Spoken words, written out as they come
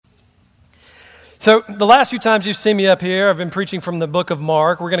So the last few times you've seen me up here, I've been preaching from the book of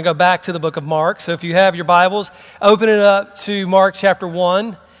Mark. We're going to go back to the book of Mark. So if you have your Bibles, open it up to Mark chapter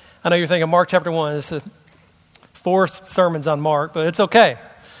 1. I know you're thinking Mark chapter 1. It's the fourth sermons on Mark, but it's okay.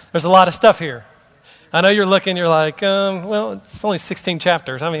 There's a lot of stuff here. I know you're looking, you're like, well, it's only 16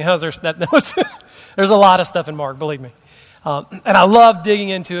 chapters. I mean, how's there that? There's a lot of stuff in Mark, believe me. And I love digging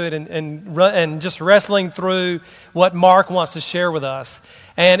into it and just wrestling through what Mark wants to share with us.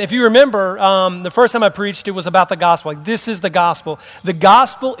 And if you remember, the first time I preached, it was about the gospel. Like, this is the gospel. The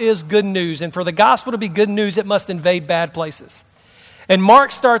gospel is good news. And for the gospel to be good news, it must invade bad places. And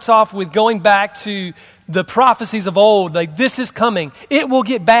Mark starts off with going back to the prophecies of old. Like, this is coming. It will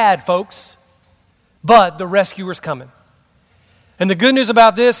get bad, folks. But the rescuer's coming. And the good news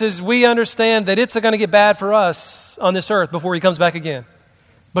about this is we understand that it's going to get bad for us on this earth before he comes back again.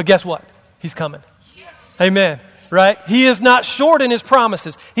 But guess what? He's coming. Yes. Amen. Right? He is not short in his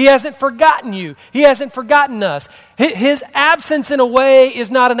promises. He hasn't forgotten you. He hasn't forgotten us. His absence, in a way, is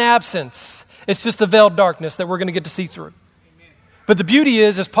not an absence. It's just a veiled darkness that we're going to get to see through. Amen. But the beauty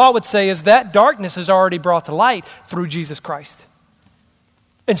is, as Paul would say, is that darkness is already brought to light through Jesus Christ.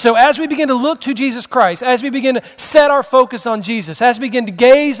 And so as we begin to look to Jesus Christ, as we begin to set our focus on Jesus, as we begin to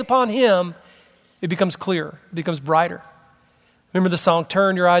gaze upon him, it becomes clearer, it becomes brighter. Remember the song,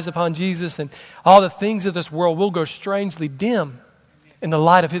 Turn Your Eyes Upon Jesus, and all the things of this world will go strangely dim in the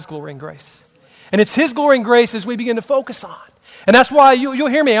light of his glory and grace. And it's his glory and grace as we begin to focus on. And that's why you'll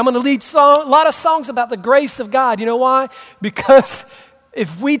hear me. I'm going to lead a lot of songs about the grace of God. You know why? Because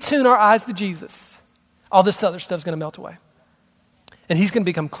if we tune our eyes to Jesus, all this other stuff's going to melt away. And he's going to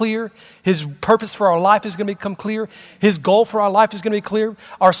become clear. His purpose for our life is going to become clear. His goal for our life is going to be clear.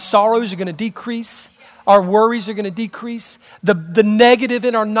 Our sorrows are going to decrease. Our worries are going to decrease. The negative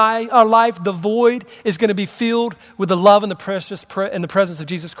in our life, the void, is going to be filled with the love and the presence of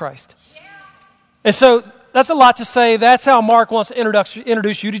Jesus Christ. Yeah. And so that's a lot to say. That's how Mark wants to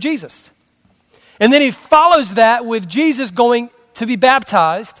introduce you to Jesus. And then he follows that with Jesus going to be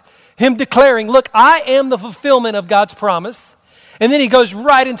baptized, him declaring, look, I am the fulfillment of God's promise. And then he goes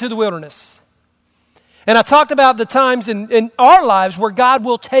right into the wilderness. And I talked about the times in our lives where God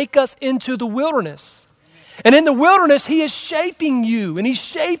will take us into the wilderness. And in the wilderness, he is shaping you and he's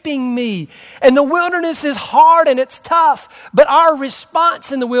shaping me. And the wilderness is hard and it's tough, but our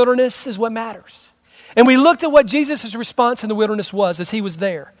response in the wilderness is what matters. And we looked at what Jesus' response in the wilderness was as he was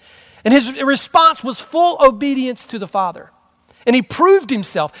there. And his response was full obedience to the Father. And he proved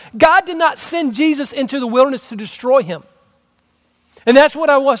himself. God did not send Jesus into the wilderness to destroy him. And that's what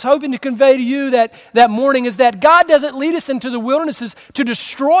I was hoping to convey to you that morning, is that God doesn't lead us into the wildernesses to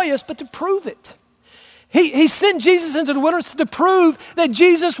destroy us, but to prove it. He sent Jesus into the wilderness to prove that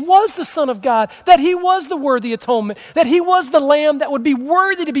Jesus was the Son of God, that he was the worthy atonement, that he was the Lamb that would be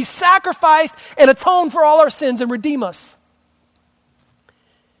worthy to be sacrificed and atone for all our sins and redeem us.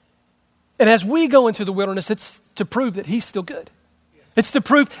 And as we go into the wilderness, it's to prove that he's still good. It's the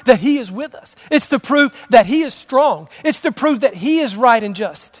proof that he is with us. It's the proof that he is strong. It's the proof that he is right and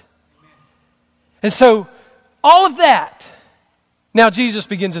just. And so all of that, now Jesus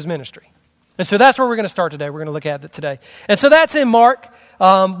begins his ministry. And so that's where we're going to start today. We're going to look at it today. And so that's in Mark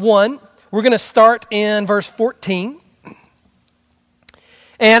 1. We're going to start in verse 14.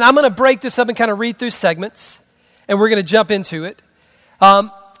 And I'm going to break this up and kind of read through segments. And we're going to jump into it.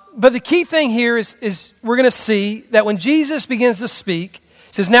 But the key thing here is we're going to see that when Jesus begins to speak,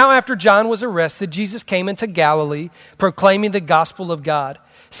 it says, now after John was arrested, Jesus came into Galilee, proclaiming the gospel of God,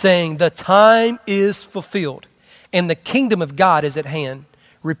 saying, the time is fulfilled, and the kingdom of God is at hand.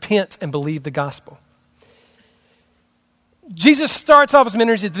 Repent and believe the gospel. Jesus starts off his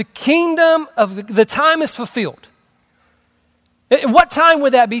ministry, the kingdom of the time is fulfilled. What time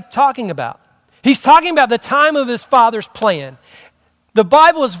would that be talking about? He's talking about the time of his Father's plan. The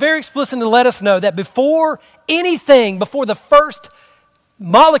Bible is very explicit to let us know that before the first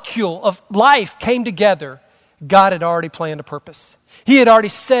molecule of life came together, God had already planned a purpose. He had already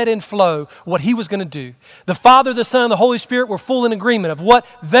set in flow what he was going to do. The Father, the Son, and the Holy Spirit were full in agreement of what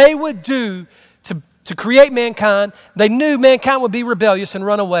they would do to create mankind. They knew mankind would be rebellious and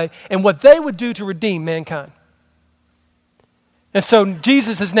run away, and what they would do to redeem mankind. And so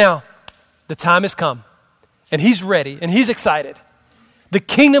Jesus is now, the time has come, and he's ready, and he's excited. The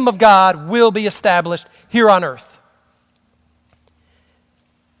kingdom of God will be established here on earth.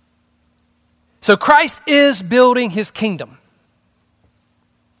 So Christ is building his kingdom.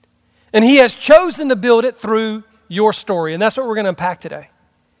 And he has chosen to build it through your story. And that's what we're going to unpack today.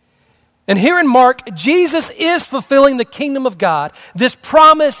 And here in Mark, Jesus is fulfilling the kingdom of God. This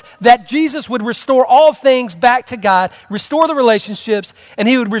promise that Jesus would restore all things back to God, restore the relationships, and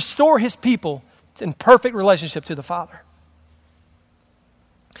he would restore his people in perfect relationship to the Father.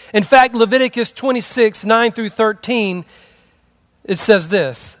 In fact, Leviticus 26, 9 through 13, it says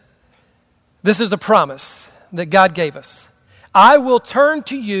this. This is the promise that God gave us. I will turn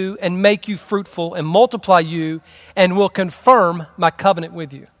to you and make you fruitful and multiply you and will confirm my covenant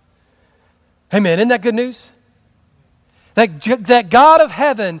with you. Amen. Isn't that good news? That God of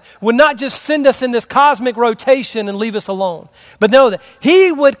heaven would not just send us in this cosmic rotation and leave us alone, but know that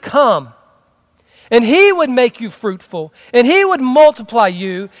He would come and He would make you fruitful and He would multiply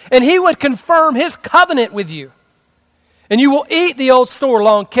you and He would confirm His covenant with you. And you will eat the old store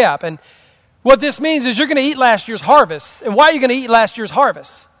long kept. And what this means is you're going to eat last year's harvest. And why are you going to eat last year's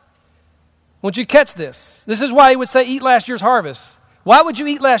harvest? Won't you catch this? This is why He would say eat last year's harvest. Why would you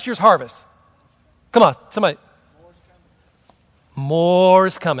eat last year's harvest? Come on, somebody. More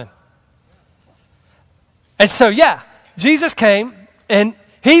is coming. And so, yeah, Jesus came and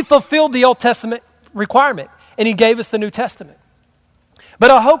He fulfilled the Old Testament requirement and He gave us the New Testament.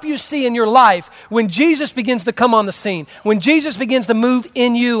 But I hope you see in your life when Jesus begins to come on the scene, when Jesus begins to move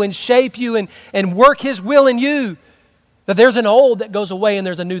in you and shape you and work His will in you, that there's an old that goes away and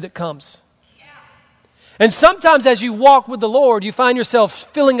there's a new that comes. Yeah. And sometimes as you walk with the Lord, you find yourself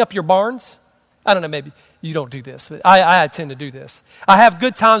filling up your barns. I don't know, maybe you don't do this, but I tend to do this. I have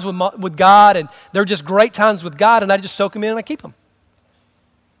good times with God, and they're just great times with God, and I just soak them in and I keep them.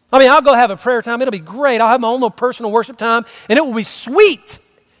 I mean, I'll go have a prayer time. It'll be great. I'll have my own little personal worship time, and it will be sweet.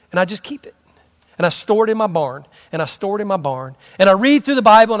 And I just keep it. And I store it in my barn, and I store it in my barn. And I read through the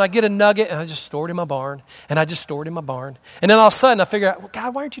Bible, and I get a nugget, and I just store it in my barn, and I just store it in my barn. And then all of a sudden, I figure out, well,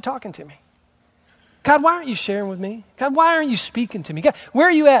 God, why aren't you talking to me? God, why aren't you sharing with me? God, why aren't you speaking to me? God, where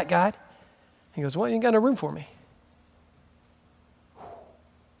are you at, God? He goes, well, you ain't got no room for me.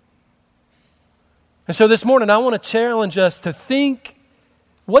 And so this morning, I want to challenge us to think,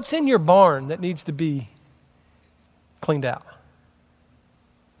 what's in your barn that needs to be cleaned out?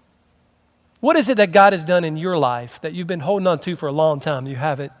 What is it that God has done in your life that you've been holding on to for a long time? You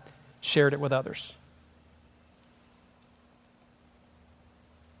haven't shared it with others.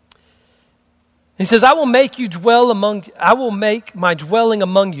 He says, I will make my dwelling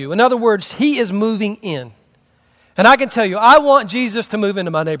among you. In other words, He is moving in. And I can tell you, I want Jesus to move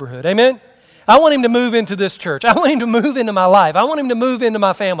into my neighborhood. Amen? I want Him to move into this church. I want Him to move into my life. I want Him to move into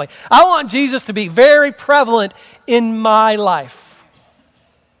my family. I want Jesus to be very prevalent in my life.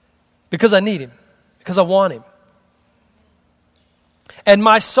 Because I need Him. Because I want Him. And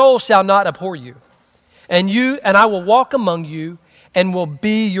my soul shall not abhor you. And I will walk among you and will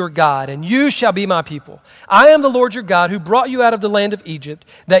be your God, and you shall be my people. I am the Lord your God who brought you out of the land of Egypt,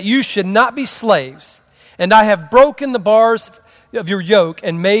 that you should not be slaves. And I have broken the bars of your yoke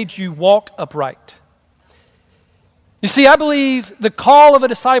and made you walk upright. You see, I believe the call of a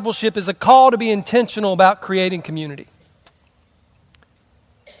discipleship is a call to be intentional about creating community.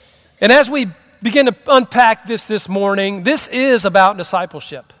 And as we begin to unpack this morning, this is about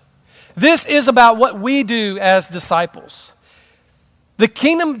discipleship. This is about what we do as disciples. The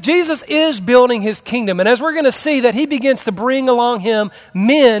kingdom, Jesus is building His kingdom. And as we're going to see that He begins to bring along Him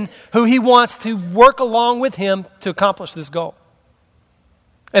men who He wants to work along with Him to accomplish this goal.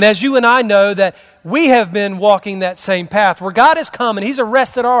 And as you and I know that we have been walking that same path where God has come and He's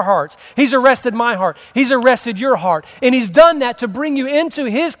arrested our hearts. He's arrested my heart. He's arrested your heart. And He's done that to bring you into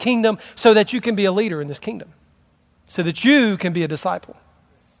His kingdom so that you can be a leader in this kingdom. So that you can be a disciple.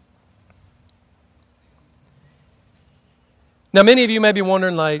 Now, many of you may be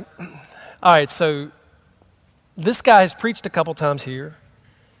wondering, like, all right, so this guy has preached a couple times here.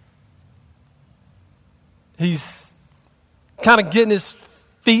 He's kind of getting his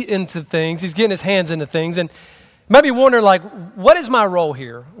feet into things. He's getting his hands into things. And you might be wondering, like, what is my role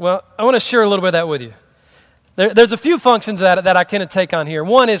here? Well, I want to share a little bit of that with you. There's a few functions that I can take on here.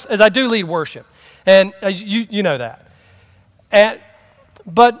 One is I do lead worship. And you know that.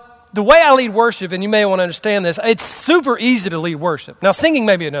 But the way I lead worship, and you may want to understand this, it's super easy to lead worship. Now, singing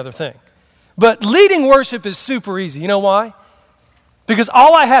may be another thing. But leading worship is super easy. You know why? Because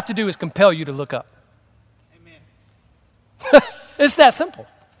all I have to do is compel you to look up. Amen. It's that simple.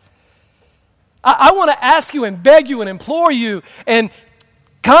 I want to ask you and beg you and implore you and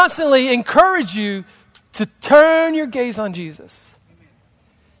constantly encourage you to turn your gaze on Jesus. Amen.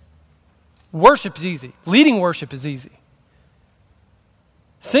 Worship is easy. Leading worship is easy.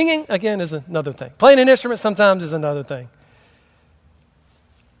 Singing, again, is another thing. Playing an instrument sometimes is another thing.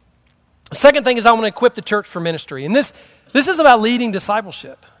 The second thing is I want to equip the church for ministry. And this is about leading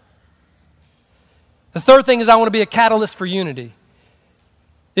discipleship. The third thing is I want to be a catalyst for unity.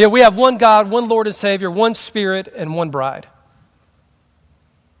 Yeah, we have one God, one Lord and Savior, one Spirit, and one bride.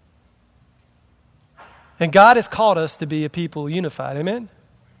 And God has called us to be a people unified. Amen?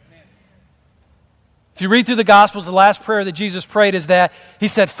 If you read through the Gospels, the last prayer that Jesus prayed is that he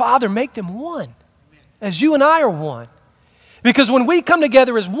said, Father, make them one, as you and I are one. Because when we come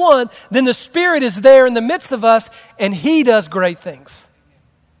together as one, then the Spirit is there in the midst of us, and he does great things.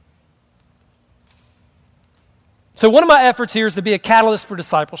 So one of my efforts here is to be a catalyst for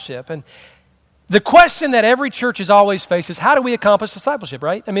discipleship. And the question that every church has always faced is, how do we accomplish discipleship,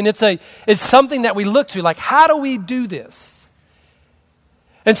 right? I mean, it's something that we look to, like, how do we do this?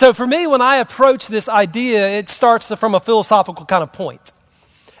 And so for me, when I approach this idea, it starts from a philosophical kind of point.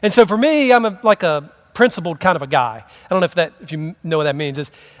 And so for me, I'm like a principled kind of a guy. I don't know if you know what that means.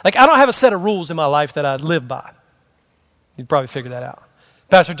 It's like I don't have a set of rules in my life that I live by. You'd probably figure that out.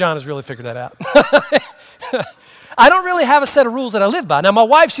 Pastor John has really figured that out. I don't really have a set of rules that I live by. Now, my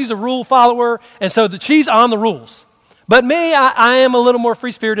wife, she's a rule follower, and so she's on the rules. But me, I am a little more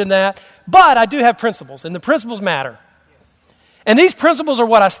free-spirited than that. But I do have principles, and the principles matter. And these principles are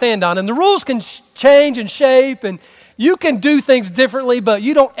what I stand on. And the rules can change and shape, and you can do things differently, but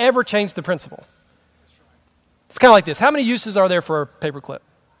you don't ever change the principle. It's kind of like this. How many uses are there for a paperclip?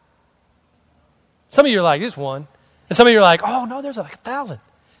 Some of you are like, just one. And some of you are like, oh, no, there's like 1,000.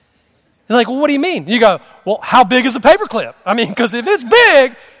 They're like, well, what do you mean? You go, well, how big is the paperclip? I mean, because if it's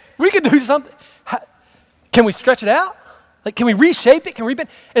big, we can do something. Can we stretch it out? Like, can we reshape it? Can we bend?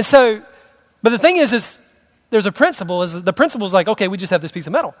 And so, but the thing is there's a principle. The principle is like, okay, we just have this piece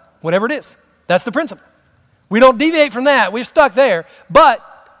of metal, whatever it is. That's the principle. We don't deviate from that. We're stuck there. But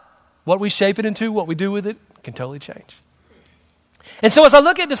what we shape it into, what we do with it, can totally change. And so as I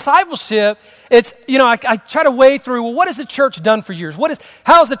look at discipleship, it's, I try to weigh through, well, what has the church done for years?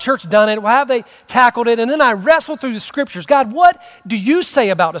 How has the church done it? How have they tackled it? And then I wrestle through the scriptures. God, what do you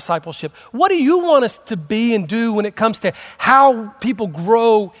say about discipleship? What do you want us to be and do when it comes to how people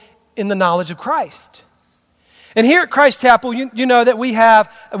grow in the knowledge of Christ? And here at Christ Chapel, you know that we have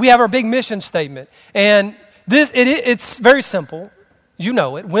our big mission statement. And it's very simple. You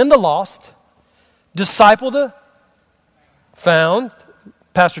know it. Win the lost, disciple the found.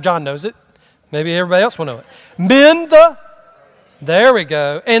 Pastor John knows it. Maybe everybody else will know it. Mend there we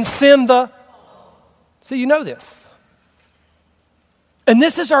go. And send see, you know this. And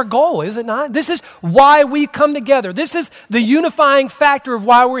this is our goal, is it not? This is why we come together. This is the unifying factor of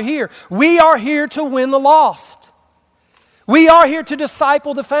why we're here. We are here to win the lost. We are here to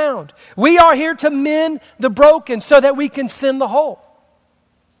disciple the found. We are here to mend the broken so that we can send the whole.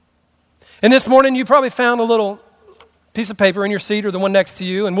 And this morning you probably found a little piece of paper in your seat or the one next to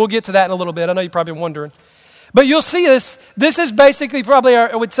you, and we'll get to that in a little bit. I know you're probably wondering. But you'll see this. This is basically probably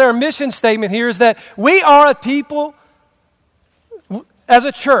our mission statement here is that we are a people, as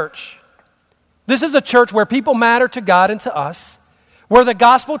a church. This is a church where people matter to God and to us, where the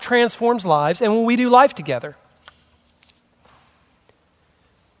gospel transforms lives, and when we do life together.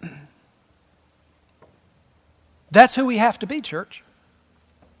 That's who we have to be, church.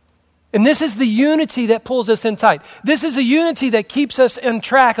 And this is the unity that pulls us in tight. This is a unity that keeps us in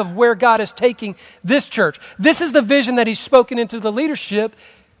track of where God is taking this church. This is the vision that he's spoken into the leadership,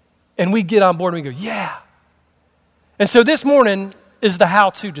 and we get on board and we go, yeah. And so this morning is the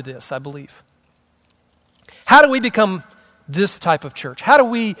how-to to this, I believe. How do we become this type of church? How do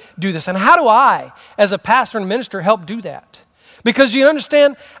we do this? And how do I, as a pastor and minister, help do that? Because you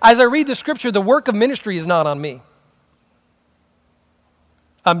understand, as I read the scripture, the work of ministry is not on me.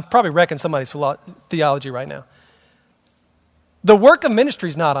 I'm probably wrecking somebody's theology right now. The work of ministry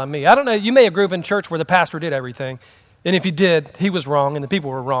is not on me. I don't know, you may have grew up in church where the pastor did everything, and if he did, he was wrong and the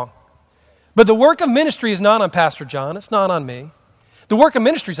people were wrong. But the work of ministry is not on Pastor John. It's not on me. The work of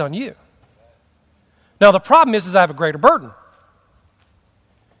ministry is on you. Now, the problem is I have a greater burden.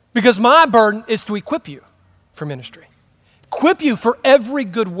 Because my burden is to equip you for ministry. Equip you for every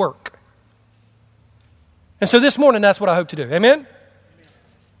good work. And so this morning, that's what I hope to do. Amen?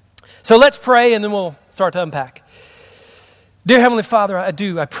 So let's pray, and then we'll start to unpack. Dear Heavenly Father,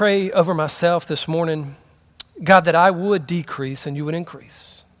 I pray over myself this morning, God, that I would decrease and you would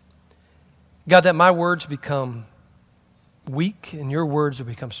increase. God, that my words become weak and your words would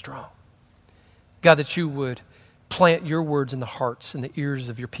become strong. God, that you would plant your words in the hearts and the ears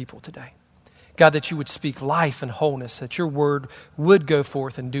of your people today. God, that you would speak life and wholeness, that your word would go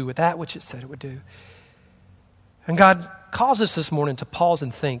forth and do with that which it said it would do. And God, cause us this morning to pause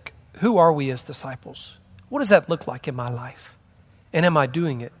and think, who are we as disciples? What does that look like in my life? And am I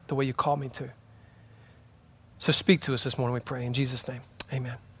doing it the way you call me to? So speak to us this morning, we pray. In Jesus' name,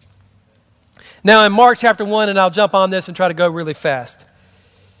 amen. Now in Mark chapter 1, and I'll jump on this and try to go really fast.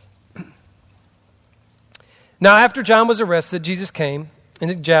 Now after John was arrested, Jesus came in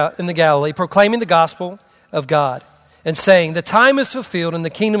the Galilee, proclaiming the gospel of God, and saying, "The time is fulfilled and the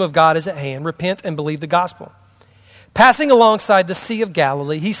kingdom of God is at hand. Repent and believe the gospel." Passing alongside the Sea of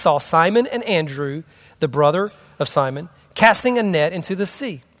Galilee, he saw Simon and Andrew, the brother of Simon, casting a net into the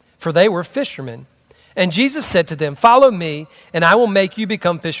sea, for they were fishermen. And Jesus said to them, "Follow me, and I will make you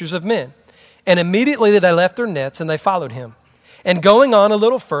become fishers of men." And immediately they left their nets and they followed him. And going on a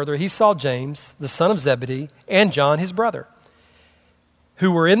little further, he saw James, the son of Zebedee, and John, his brother,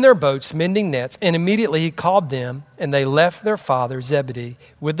 who were in their boats mending nets. And immediately he called them, and they left their father Zebedee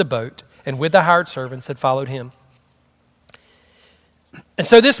with the boat and with the hired servants that followed him. And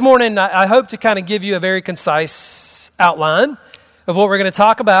so this morning, I hope to kind of give you a very concise outline of what we're going to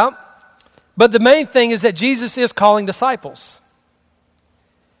talk about. But the main thing is that Jesus is calling disciples.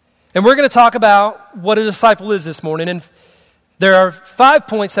 And we're going to talk about what a disciple is this morning. And there are 5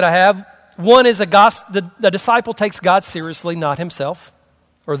 points that I have. One is the disciple takes God seriously, not himself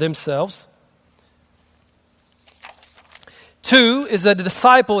or themselves. 2 is that the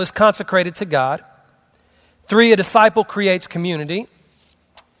disciple is consecrated to God. 3, a disciple creates community.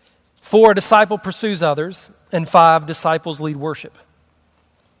 4, a disciple pursues others. And 5, disciples lead worship.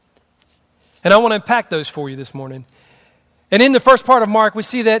 And I want to unpack those for you this morning. And in the first part of Mark, we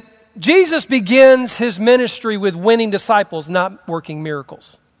see that Jesus begins his ministry with winning disciples, not working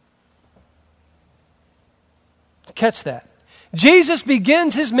miracles. Catch that. Jesus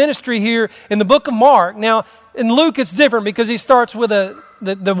begins his ministry here in the book of Mark. Now, in Luke, it's different because he starts with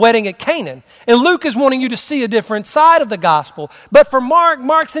the wedding at Canaan. And Luke is wanting you to see a different side of the gospel. But for Mark,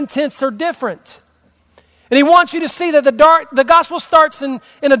 Mark's intents are different. And he wants you to see that the gospel starts in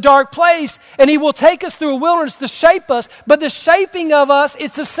a dark place, and he will take us through a wilderness to shape us, but the shaping of us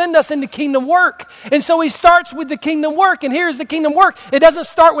is to send us into kingdom work. And so he starts with the kingdom work, and here's the kingdom work. It doesn't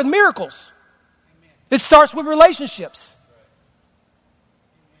start with miracles. It starts with relationships.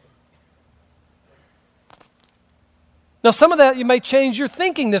 Now, some of that you may change your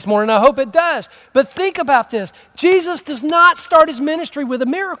thinking this morning. I hope it does. But think about this. Jesus does not start his ministry with a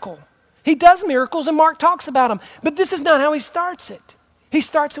miracle. He does miracles, and Mark talks about them. But this is not how he starts it. He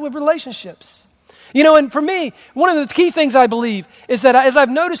starts it with relationships. You know, and for me, one of the key things I believe is that as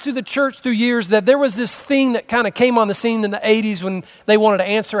I've noticed through the church through years, that there was this thing that kind of came on the scene in the 80s when they wanted to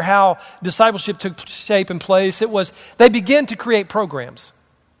answer how discipleship took shape and place. It was they began to create programs.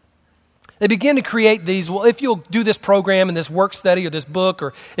 They begin to create these, well, if you'll do this program and this work study or this book,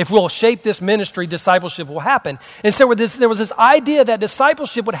 or if we'll shape this ministry, discipleship will happen. And so there was this idea that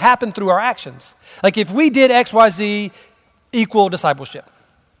discipleship would happen through our actions. Like if we did X, Y, Z, equal discipleship.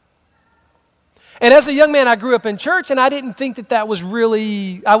 And as a young man, I grew up in church, and I didn't think that was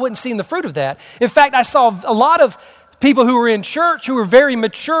really, I wasn't seeing the fruit of that. In fact, I saw a lot of people who were in church, who were very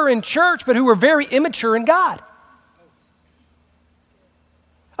mature in church, but who were very immature in God.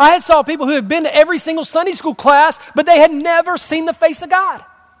 I had saw people who had been to every single Sunday school class, but they had never seen the face of God.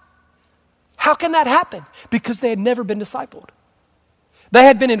 How can that happen? Because they had never been discipled. They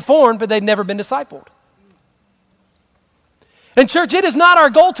had been informed, but they'd never been discipled. And church, it is not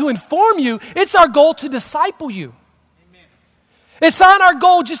our goal to inform you. It's our goal to disciple you. Amen. It's not our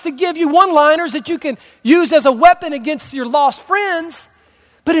goal just to give you one-liners that you can use as a weapon against your lost friends,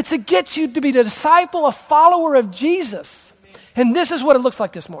 but it's to get you to be the disciple, a follower of Jesus. And this is what it looks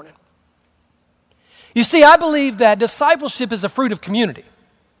like this morning. You see, I believe that discipleship is a fruit of community.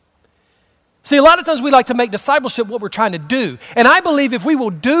 See, a lot of times we like to make discipleship what we're trying to do. And I believe if we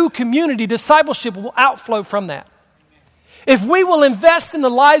will do community, discipleship will outflow from that. If we will invest in the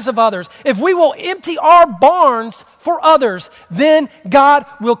lives of others, if we will empty our barns for others, then God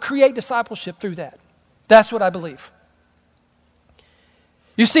will create discipleship through that. That's what I believe.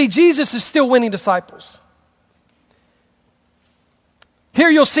 You see, Jesus is still winning disciples. Here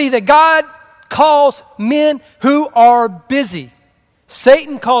you'll see that God calls men who are busy.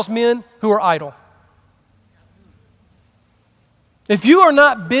 Satan calls men who are idle. If you are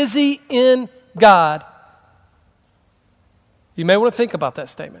not busy in God, you may want to think about that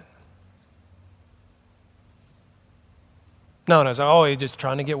statement. No, you're just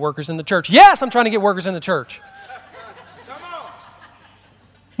trying to get workers in the church. Yes, I'm trying to get workers in the church. Come on.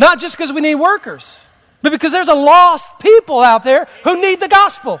 Not just because we need workers, but because there's a lost people out there who need the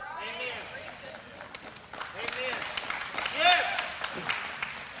gospel. Amen. Amen. Yes.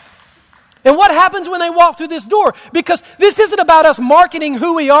 And what happens when they walk through this door? Because this isn't about us marketing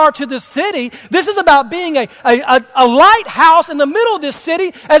who we are to the city. This is about being a lighthouse in the middle of this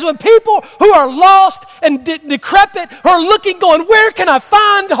city, as when people who are lost and decrepit are looking, going, where can I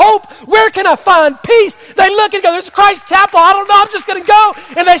find hope? Where can I find peace? They look and go, there's Christ Chapel. I don't know, I'm just going to go.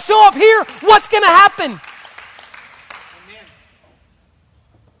 And they show up here. What's going to happen? Amen.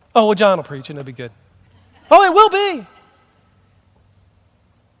 Oh, well, John will preach and it'll be good. Oh, it will be.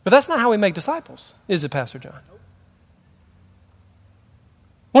 But that's not how we make disciples, is it, Pastor John?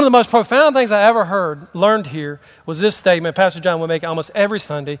 One of the most profound things I ever learned here, was this statement Pastor John would make almost every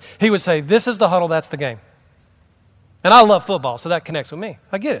Sunday. He would say, this is the huddle, that's the game. And I love football, so that connects with me.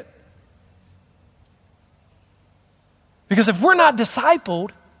 I get it. Because if we're not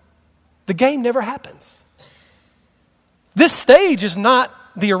discipled, the game never happens. This stage is not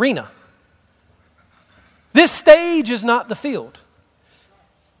the arena. This stage is not the field.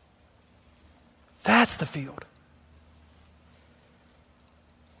 That's the field.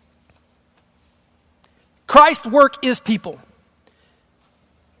 Christ's work is people.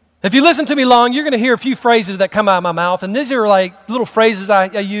 If you listen to me long, you're going to hear a few phrases that come out of my mouth, and these are like little phrases I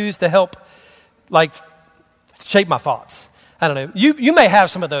use to help like shape my thoughts. I don't know. You may have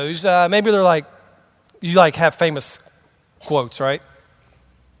some of those. Maybe they're like, you like have famous quotes, right?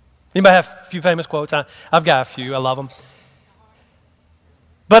 You might have a few famous quotes. I've got a few. I love them.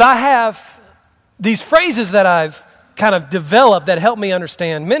 But I have these phrases that I've kind of developed that help me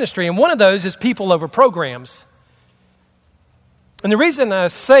understand ministry, and one of those is people over programs. And the reason I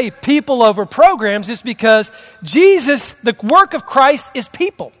say people over programs is because Jesus, the work of Christ is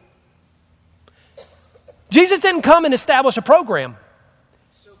people. Jesus didn't come and establish a program.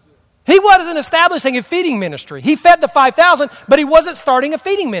 He wasn't establishing a feeding ministry. He fed the 5,000, but he wasn't starting a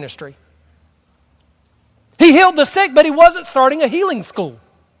feeding ministry. He healed the sick, but he wasn't starting a healing school.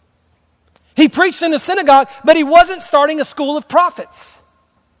 He preached in the synagogue, but he wasn't starting a school of prophets.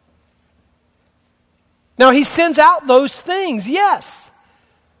 Now, he sends out those things, yes.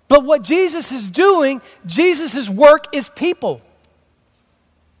 But what Jesus is doing, Jesus' work is people.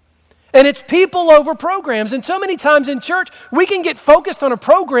 And it's people over programs. And so many times in church, we can get focused on a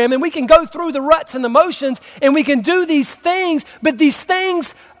program and we can go through the ruts and the motions and we can do these things, but these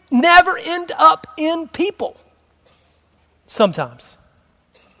things never end up in people. Sometimes.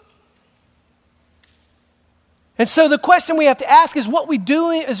 And so the question we have to ask is what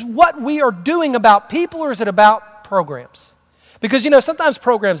we are doing about people, or is it about programs? Because, sometimes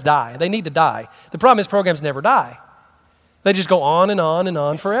programs die. They need to die. The problem is programs never die. They just go on and on and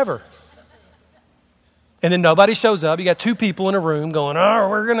on forever. And then nobody shows up. You got two people in a room going,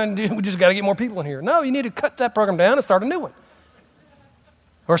 we just got to get more people in here. No, you need to cut that program down and start a new one.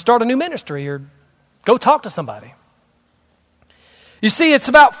 Or start a new ministry, or go talk to somebody. You see, it's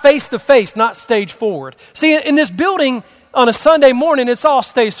about face-to-face, not stage forward. See, in this building on a Sunday morning, it's all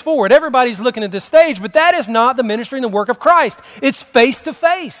stage forward. Everybody's looking at this stage, but that is not the ministry and the work of Christ. It's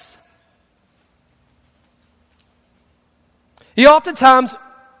face-to-face. Oftentimes,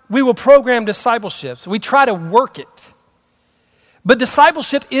 we will program discipleships. We try to work it. But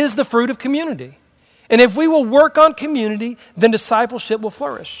discipleship is the fruit of community. And if we will work on community, then discipleship will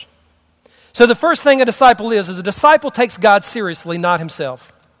flourish. So the first thing a disciple is a disciple takes God seriously, not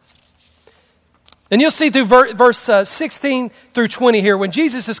himself. And you'll see through verse 16 through 20 here, when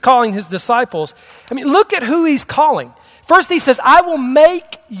Jesus is calling his disciples, look at who he's calling. First he says, I will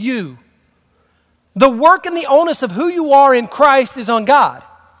make you. The work and the onus of who you are in Christ is on God.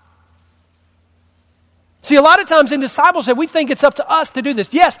 See, a lot of times in discipleship, we think it's up to us to do this.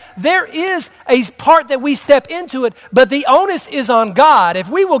 Yes, there is a part that we step into it, but the onus is on God. If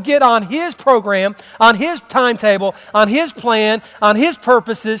we will get on his program, on his timetable, on his plan, on his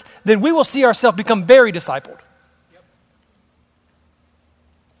purposes, then we will see ourselves become very discipled. Yep.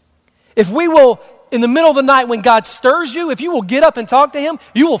 If we will, in the middle of the night when God stirs you, if you will get up and talk to him,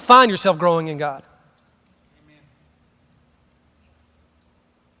 you will find yourself growing in God.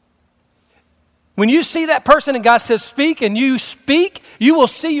 When you see that person and God says speak, and you speak, you will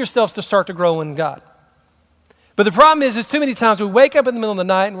see yourselves to start to grow in God. But the problem is too many times we wake up in the middle of the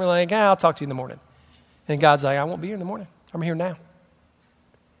night and we're like, I'll talk to you in the morning. And God's like, I won't be here in the morning. I'm here now.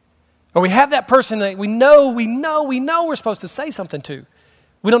 Or we have that person that we know we're supposed to say something to.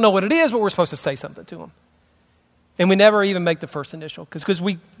 We don't know what it is, but we're supposed to say something to them. And we never even make the first initial because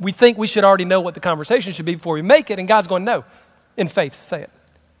we think we should already know what the conversation should be before we make it. And God's going, no. In faith, say it.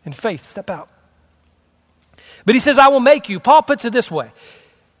 In faith, step out. But he says, I will make you. Paul puts it this way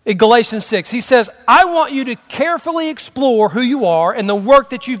in Galatians 6. He says, I want you to carefully explore who you are and the work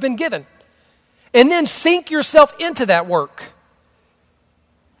that you've been given. And then sink yourself into that work.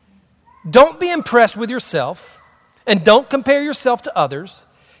 Don't be impressed with yourself and don't compare yourself to others,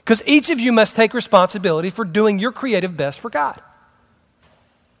 because each of you must take responsibility for doing your creative best for God.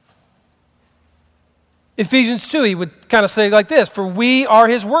 Ephesians 2, he would kind of say like this, for we are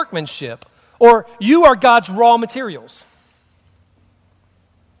his workmanship. Or you are God's raw materials.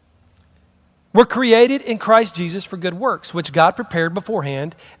 We're created in Christ Jesus for good works, which God prepared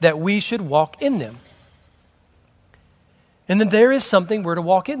beforehand that we should walk in them. And then there is something we're to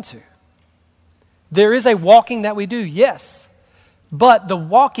walk into. There is a walking that we do, yes. But the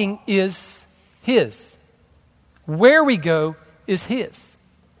walking is His. Where we go is His.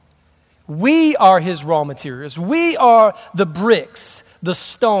 We are His raw materials. We are the bricks, the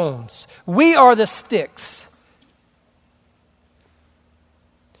stones. We are the sticks.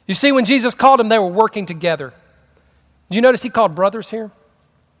 You see, when Jesus called them, they were working together. Did you notice He called brothers here?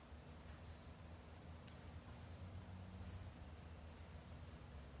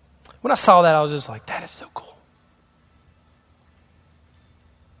 When I saw that, I was just like, that is so cool.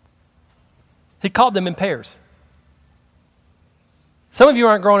 He called them in pairs. Some of you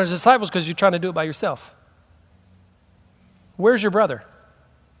aren't growing as disciples because you're trying to do it by yourself. Where's your brother?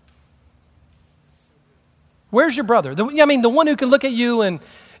 Where's your brother? The one who can look at you and,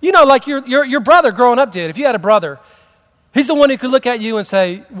 like your brother growing up did. If you had a brother, he's the one who could look at you and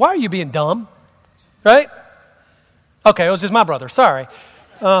say, why are you being dumb? Right? Okay, it was just my brother. Sorry.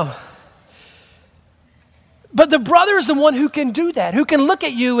 But the brother is the one who can do that, who can look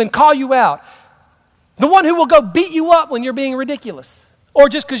at you and call you out. The one who will go beat you up when you're being ridiculous or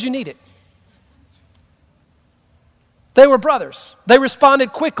just because you need it. They were brothers. They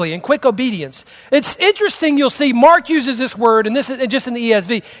responded quickly in quick obedience. It's interesting, you'll see Mark uses this word, and this is just in the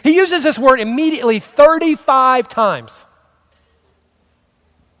ESV. He uses this word immediately 35 times.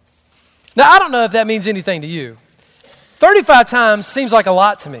 Now, I don't know if that means anything to you. 35 times seems like a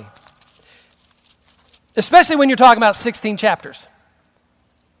lot to me. Especially when you're talking about 16 chapters.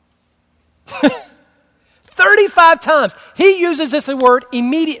 35 times. He uses this word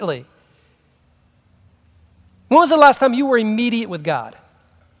immediately. When was the last time you were immediate with God?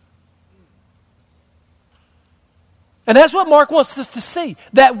 And that's what Mark wants us to see.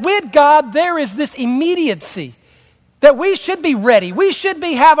 That with God, there is this immediacy. That we should be ready. We should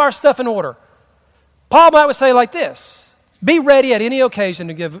have our stuff in order. Paul might say like this. Be ready at any occasion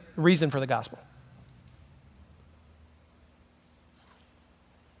to give reason for the gospel.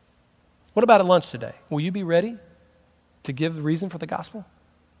 What about at lunch today? Will you be ready to give the reason for the gospel?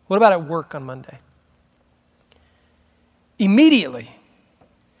 What about at work on Monday? Immediately,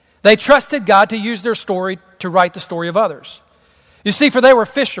 they trusted God to use their story to write the story of others. You see, for they were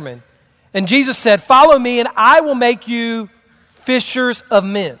fishermen. And Jesus said, follow me and I will make you fishers of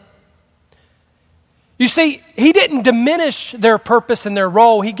men. You see, He didn't diminish their purpose and their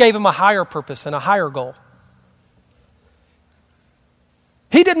role. He gave them a higher purpose and a higher goal.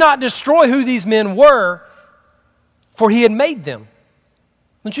 He did not destroy who these men were, for He had made them.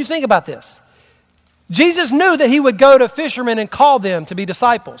 Don't you think about this? Jesus knew that He would go to fishermen and call them to be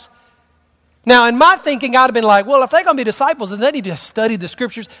disciples. Now, in my thinking, I'd have been like, well, if they're going to be disciples, then they need to study the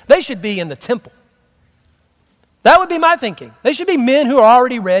Scriptures. They should be in the temple. That would be my thinking. They should be men who are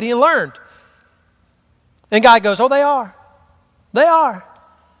already ready and learned. And God goes, oh, they are. They are.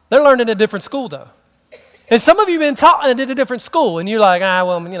 They're learning in a different school, though. And some of you have been taught in a different school, and you're like,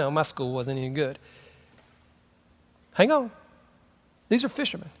 my school wasn't any good. Hang on. These are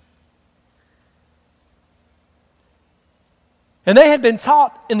fishermen. And they had been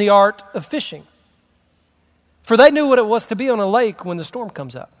taught in the art of fishing. For they knew what it was to be on a lake when the storm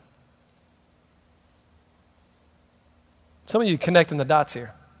comes up. Some of you connecting the dots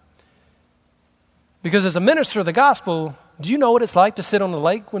here. Because as a minister of the gospel, do you know what it's like to sit on the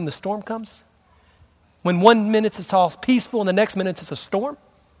lake when the storm comes? When 1 minute it's all peaceful and the next minute it's a storm?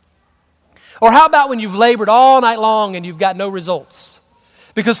 Or how about when you've labored all night long and you've got no results?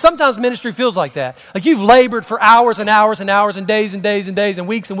 Because sometimes ministry feels like that. Like you've labored for hours and hours and hours and days and days and days and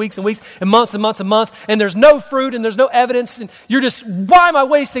weeks and weeks and weeks and months and months and months, and there's no fruit and there's no evidence, and you're just, why am I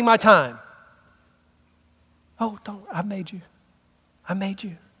wasting my time? Oh, I made you. I made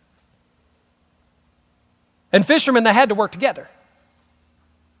you. And fishermen, they had to work together.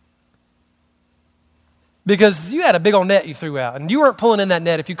 Because you had a big old net you threw out, and you weren't pulling in that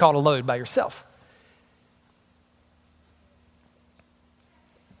net if you caught a load by yourself.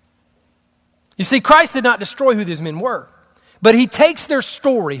 You see, Christ did not destroy who these men were, but He takes their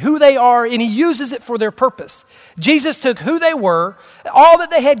story, who they are, and He uses it for their purpose. Jesus took who they were, all that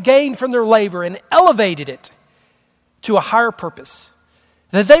they had gained from their labor, and elevated it to a higher purpose.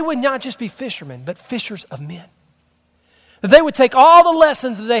 That they would not just be fishermen, but fishers of men. That they would take all the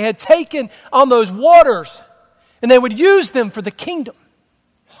lessons that they had taken on those waters, and they would use them for the kingdom.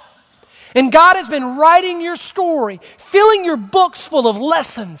 And God has been writing your story, filling your books full of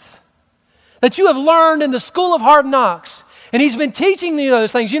lessons that you have learned in the school of hard knocks. And He's been teaching you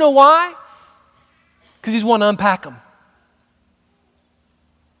those things. You know why? Because He's wanting to unpack them.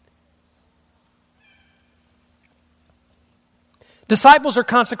 Disciples are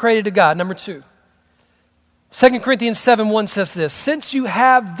consecrated to God. Number 2. 2 Corinthians 7:1 says this, since you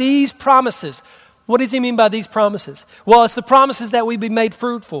have these promises. What does he mean by these promises? Well, it's the promises that we be made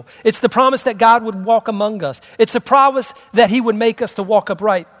fruitful. It's the promise that God would walk among us. It's the promise that he would make us to walk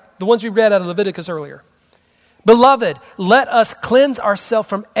upright. The ones we read out of Leviticus earlier. Beloved, let us cleanse ourselves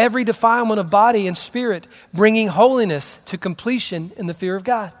from every defilement of body and spirit, bringing holiness to completion in the fear of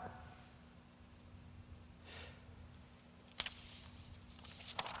God.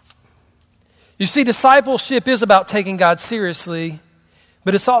 You see, discipleship is about taking God seriously,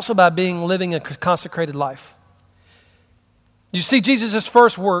 but it's also about living a consecrated life. You see, Jesus'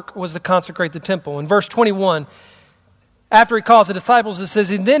 first work was to consecrate the temple. In verse 21, after he calls the disciples, it says,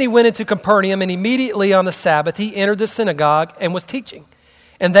 and then he went into Capernaum, and immediately on the Sabbath he entered the synagogue and was teaching.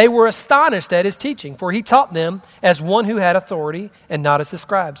 And they were astonished at his teaching, for he taught them as one who had authority and not as the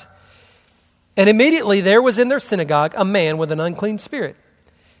scribes. And immediately there was in their synagogue a man with an unclean spirit.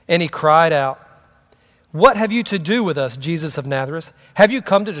 And he cried out, what have you to do with us, Jesus of Nazareth? Have you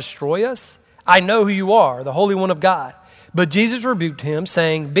come to destroy us? I know who you are, the Holy One of God. But Jesus rebuked him,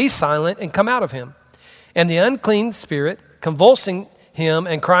 saying, be silent and come out of him. And the unclean spirit, convulsing him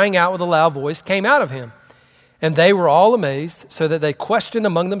and crying out with a loud voice, came out of him. And they were all amazed, so that they questioned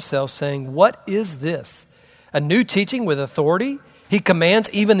among themselves, saying, what is this? A new teaching with authority? He commands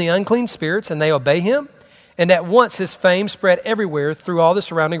even the unclean spirits, and they obey him. And at once his fame spread everywhere through all the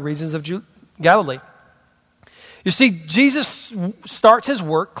surrounding regions of Galilee. You see, Jesus starts his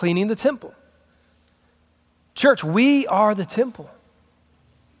work cleaning the temple. Church, we are the temple.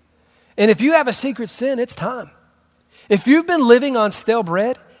 And if you have a secret sin, it's time. If you've been living on stale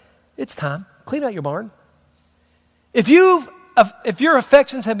bread, it's time. Clean out your barn. If your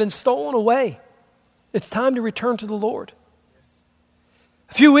affections have been stolen away, it's time to return to the Lord.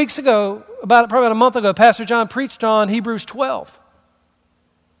 A few weeks ago, probably about a month ago, Pastor John preached on Hebrews 12.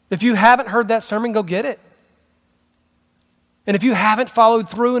 If you haven't heard that sermon, go get it. And if you haven't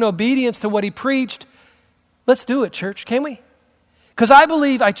followed through in obedience to what he preached, let's do it, church, can we? Because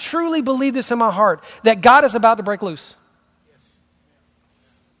I truly believe this in my heart, that God is about to break loose.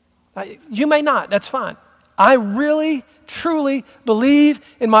 You may not, that's fine. I really, truly believe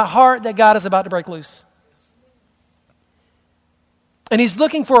in my heart that God is about to break loose. And he's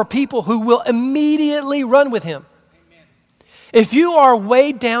looking for a people who will immediately run with him. If you are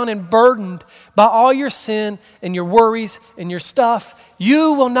weighed down and burdened by all your sin and your worries and your stuff,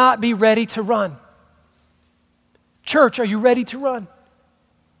 you will not be ready to run. Church, are you ready to run?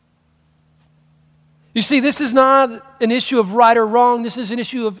 You see, this is not an issue of right or wrong. This is an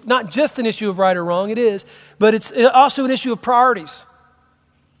issue of, not just an issue of right or wrong, it is, but it's also an issue of priorities.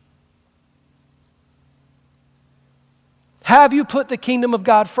 Have you put the kingdom of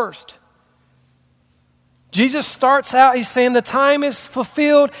God first? Jesus starts out, he's saying the time is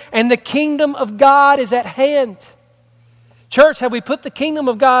fulfilled and the kingdom of God is at hand. Church, have we put the kingdom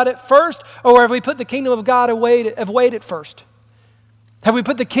of God at first, or have we put the kingdom of God away at first? Have we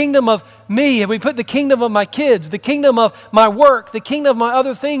put the kingdom of me, have we put the kingdom of my kids, the kingdom of my work, the kingdom of my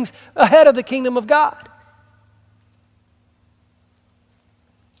other things ahead of the kingdom of God?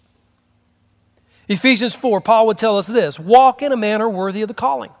 Ephesians 4, Paul would tell us this, walk in a manner worthy of the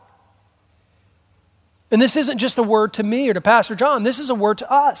calling. And this isn't just a word to me or to Pastor John. This is a word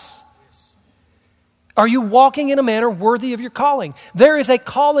to us. Are you walking in a manner worthy of your calling? There is a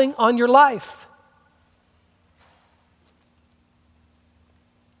calling on your life.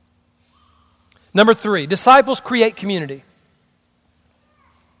 Number 3, disciples create community.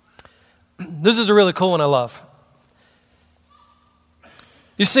 This is a really cool one I love.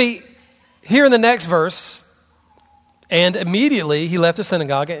 You see, here in the next verse, and immediately he left the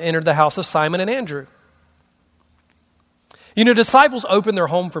synagogue and entered the house of Simon and Andrew. You know, disciples open their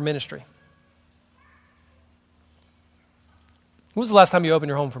home for ministry. When was the last time you opened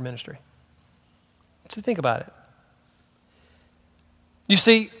your home for ministry? So think about it. You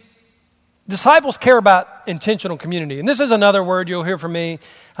see, disciples care about intentional community. And this is another word you'll hear from me.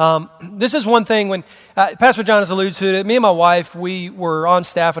 This is one thing when Pastor John has alluded to it. Me and my wife, we were on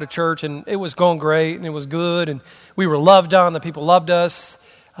staff at a church, and it was going great, and it was good, and we were loved on. The people loved us.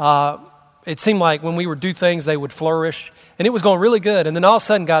 It seemed like when we would do things, they would flourish. And it was going really good. And then all of a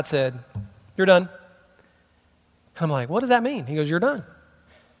sudden, God said, you're done. I'm like, what does that mean? He goes, you're done.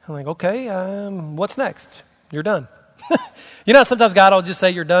 I'm like, okay, what's next? You're done. You know, sometimes God will just say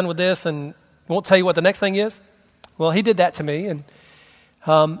you're done with this and won't tell you what the next thing is. Well, he did that to me. And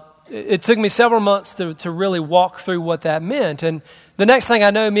it took me several months to really walk through what that meant. And the next thing I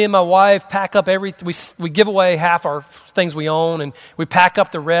know, me and my wife pack up everything. We give away half our things we own, and we pack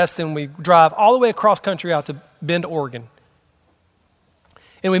up the rest, and we drive all the way across country out to Bend, Oregon.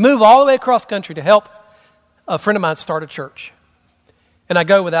 And we move all the way across country to help a friend of mine start a church. And I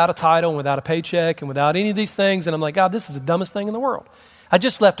go without a title and without a paycheck and without any of these things. And I'm like, God, this is the dumbest thing in the world. I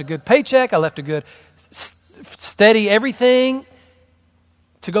just left a good paycheck. I left a good, steady everything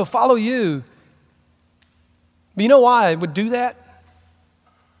to go follow you. But you know why I would do that?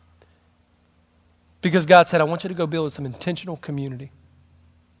 Because God said, I want you to go build some intentional community.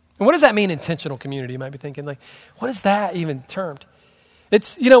 And what does that mean, intentional community? You might be thinking, like, what is that even termed?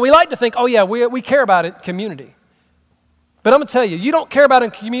 It's, we like to think, oh yeah, we care about it, community. But I'm going to tell you, you don't care about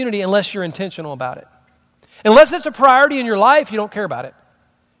a community unless you're intentional about it. Unless it's a priority in your life, you don't care about it.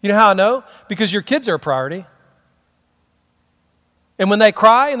 You know how I know? Because your kids are a priority. And when they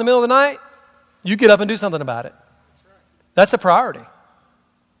cry in the middle of the night, you get up and do something about it. That's a priority.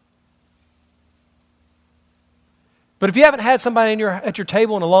 But if you haven't had somebody at your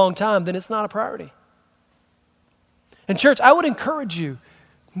table in a long time, then it's not a priority. And church, I would encourage you,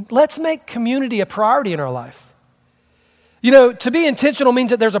 let's make community a priority in our life. To be intentional means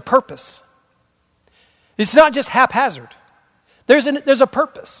that there's a purpose. It's not just haphazard. There's a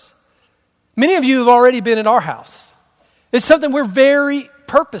purpose. Many of you have already been at our house. It's something we're very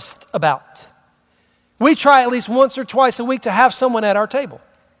purposed about. We try at least once or twice a week to have someone at our table.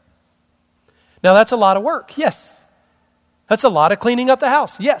 Now that's a lot of work, yes. That's a lot of cleaning up the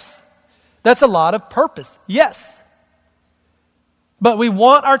house, yes. That's a lot of purpose, yes. But we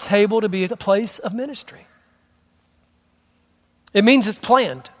want our table to be a place of ministry. It means it's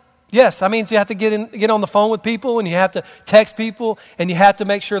planned. Yes, that means you have to get on the phone with people and you have to text people and you have to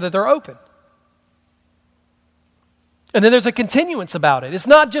make sure that they're open. And then there's a continuance about it. It's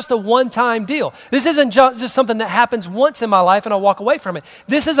not just a one-time deal. This isn't just something that happens once in my life and I walk away from it.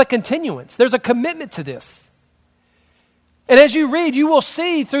 This is a continuance. There's a commitment to this. And as you read, you will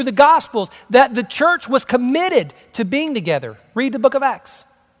see through the Gospels that the church was committed to being together. Read the book of Acts.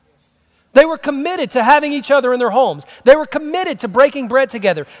 They were committed to having each other in their homes. They were committed to breaking bread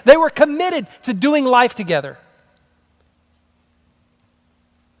together. They were committed to doing life together.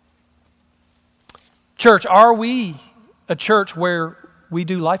 Church, are we a church where we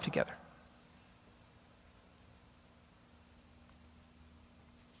do life together?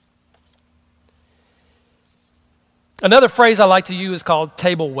 Another phrase I like to use is called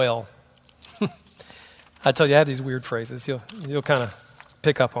table well. I tell you, I have these weird phrases. You'll kind of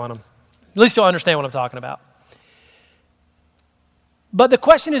pick up on them. At least you'll understand what I'm talking about. But the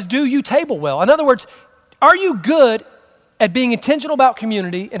question is, do you table well? In other words, are you good at being intentional about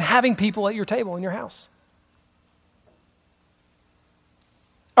community and having people at your table in your house?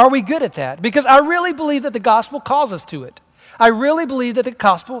 Are we good at that? Because I really believe that the gospel calls us to it. I really believe that the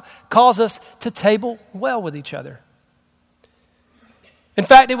gospel calls us to table well with each other. In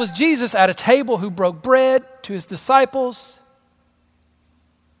fact, it was Jesus at a table who broke bread to his disciples.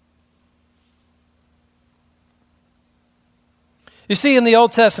 You see, in the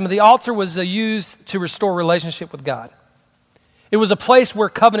Old Testament, the altar was used to restore relationship with God. It was a place where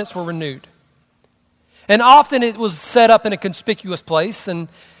covenants were renewed. And often it was set up in a conspicuous place, and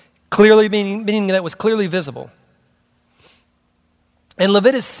clearly meaning that it was clearly visible. In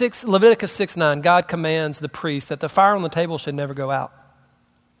Leviticus 6:9, God commands the priest that the fire on the table should never go out.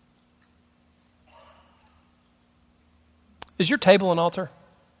 Is your table an altar?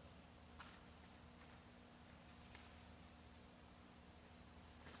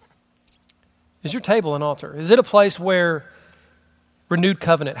 Is your table an altar? Is it a place where renewed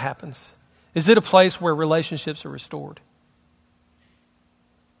covenant happens? Is it a place where relationships are restored?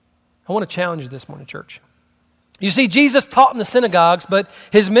 I want to challenge you this morning, church. You see, Jesus taught in the synagogues, but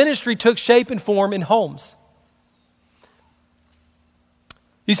his ministry took shape and form in homes.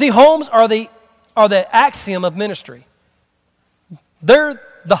 You see, homes are the axiom of ministry. They're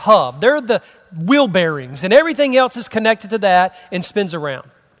the hub. They're the wheel bearings, and everything else is connected to that and spins around.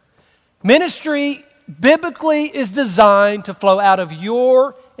 Ministry biblically is designed to flow out of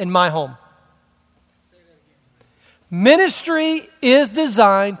your and my home. Ministry is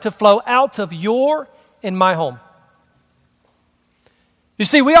designed to flow out of your and my home. You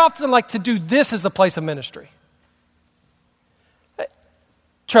see, we often like to do this as the place of ministry.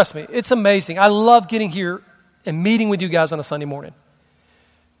 Trust me, it's amazing. I love getting here and meeting with you guys on a Sunday morning.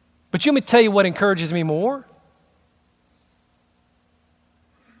 But let me tell you what encourages me more.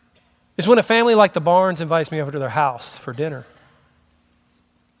 Is when a family like the Barnes invites me over to their house for dinner.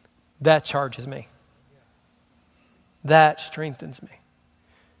 That charges me. That strengthens me.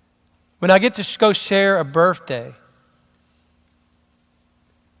 When I get to go share a birthday,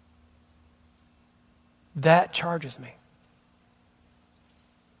 that charges me.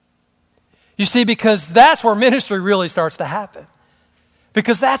 You see, because that's where ministry really starts to happen.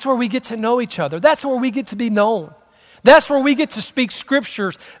 Because that's where we get to know each other. That's where we get to be known. That's where we get to speak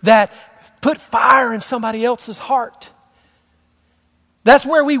scriptures that put fire in somebody else's heart. That's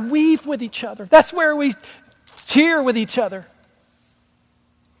where we weep with each other. That's where we cheer with each other.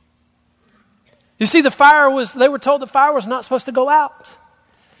 You see, they were told the fire was not supposed to go out.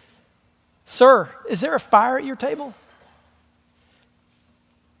 Sir, is there a fire at your table?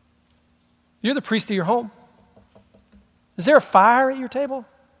 You're the priest of your home. Is there a fire at your table?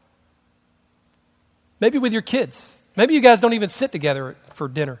 Maybe with your kids. Maybe you guys don't even sit together for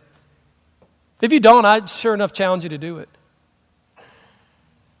dinner. If you don't, I'd sure enough challenge you to do it.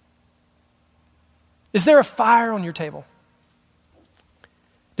 Is there a fire on your table?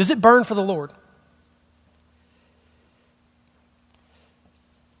 Does it burn for the Lord?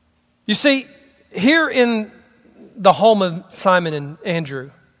 You see, here in the home of Simon and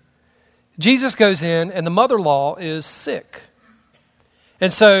Andrew, Jesus goes in and the mother-in-law is sick.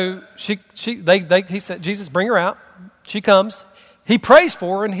 And so he said, Jesus, bring her out. She comes. He prays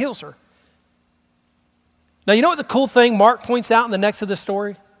for her and heals her. Now, you know what the cool thing Mark points out in the next of the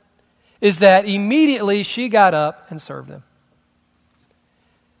story? Is that immediately she got up and served them.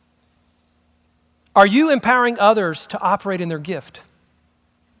 Are you empowering others to operate in their gift?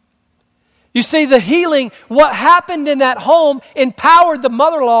 You see, the healing, what happened in that home empowered the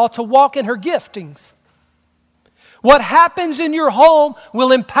mother-in-law to walk in her giftings. What happens in your home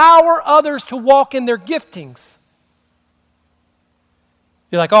will empower others to walk in their giftings.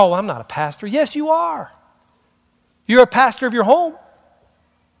 You're like, oh, well, I'm not a pastor. Yes, you are. You're a pastor of your home.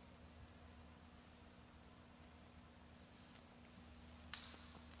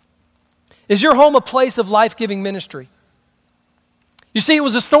 Is your home a place of life-giving ministry? You see, it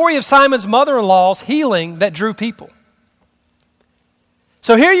was the story of Simon's mother-in-law's healing that drew people.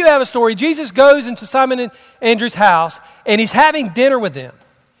 So here you have a story. Jesus goes into Simon and Andrew's house, and he's having dinner with them.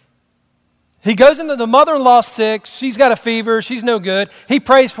 He goes into the mother-in-law's sick. She's got a fever. She's no good. He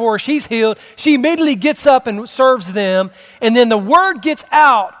prays for her. She's healed. She immediately gets up and serves them. And then the word gets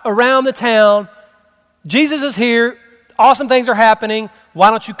out around the town. Jesus is here. Awesome things are happening. Why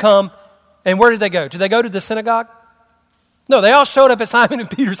don't you come? And where did they go? Did they go to the synagogue? No, they all showed up at Simon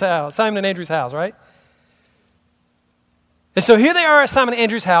and Andrew's house, right? And so here they are at Simon and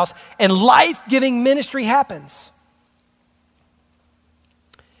Andrew's house, and life-giving ministry happens.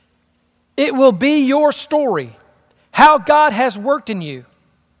 It will be your story, how God has worked in you.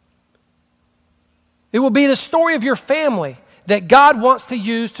 It will be the story of your family that God wants to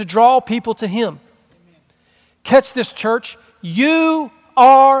use to draw people to Him. Amen. Catch this, church. You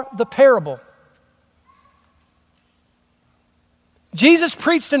are the parable. Jesus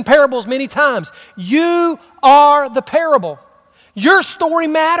preached in parables many times. You are the parable. Your story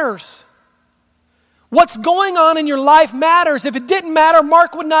matters. What's going on in your life matters. If it didn't matter,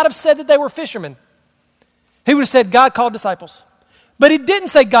 Mark would not have said that they were fishermen. He would have said God called disciples. But he didn't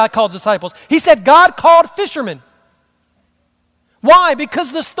say God called disciples. He said God called fishermen. Why?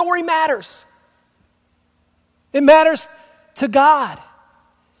 Because the story matters. It matters to God.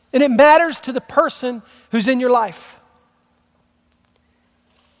 And it matters to the person who's in your life.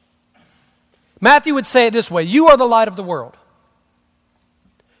 Matthew would say it this way: you are the light of the world.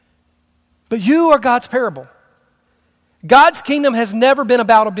 But you are God's parable. God's kingdom has never been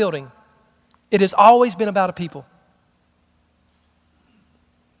about a building. It has always been about a people.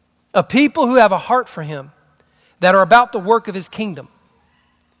 A people who have a heart for Him, that are about the work of His kingdom.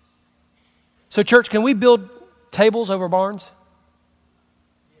 So church, can we build tables over barns?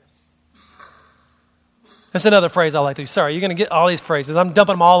 That's another phrase I like to use. Sorry, you're going to get all these phrases. I'm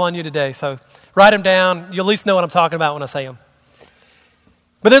dumping them all on you today, so write them down. You'll at least know what I'm talking about when I say them.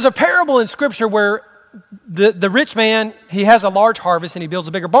 But there's a parable in Scripture where the rich man, he has a large harvest and he builds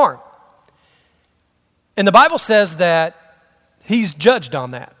a bigger barn. And the Bible says that he's judged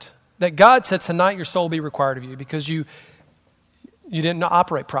on that. That God said, tonight your soul will be required of you because you didn't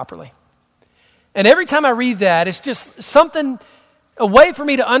operate properly. And every time I read that, it's just something, a way for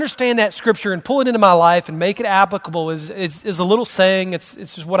me to understand that Scripture and pull it into my life and make it applicable is a little saying. It's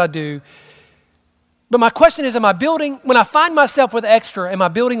just what I do. But my question is, when I find myself with extra, am I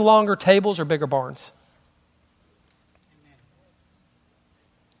building longer tables or bigger barns?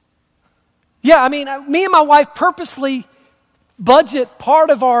 Yeah, me and my wife purposely budget part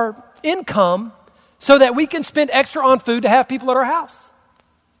of our income so that we can spend extra on food to have people at our house.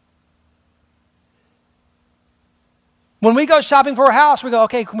 When we go shopping for a house, we go,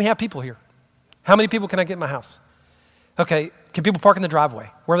 okay, can we have people here? How many people can I get in my house? Okay, can people park in the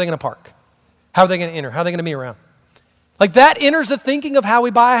driveway? Where are they going to park? How are they going to enter? How are they going to be around? Like that enters the thinking of how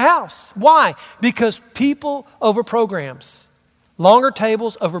we buy a house. Why? Because people over programs. Longer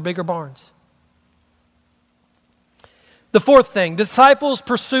tables over bigger barns. The fourth thing, disciples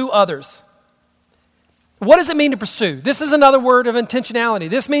pursue others. What does it mean to pursue? This is another word of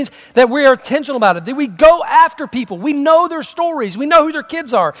intentionality. This means that we are intentional about it, that we go after people. We know their stories. We know who their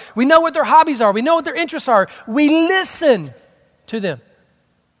kids are. We know what their hobbies are. We know what their interests are. We listen to them.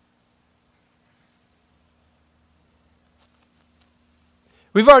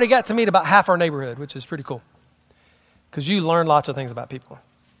 We've already got to meet about half our neighborhood, which is pretty cool. Because you learn lots of things about people.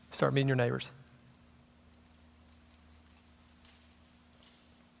 Start meeting your neighbors.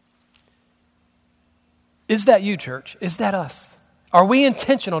 Is that you, church? Is that us? Are we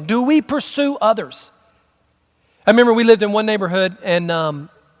intentional? Do we pursue others? I remember we lived in one neighborhood, and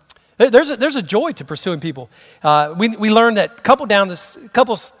there's a joy to pursuing people. We learned that couple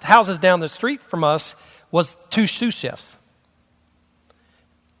houses down the street from us was 2 sous chefs,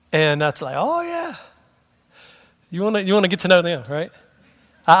 and that's like, oh yeah, you want to get to know them, right?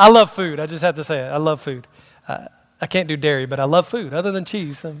 I love food. I just have to say it. I love food. I can't do dairy, but I love food. Other than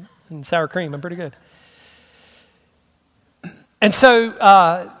cheese and sour cream, I'm pretty good. And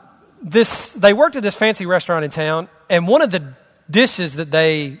so they worked at this fancy restaurant in town, and one of the dishes that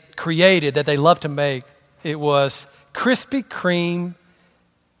they created that they loved to make, it was Krispy Kreme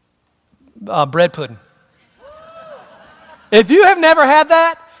bread pudding. If you have never had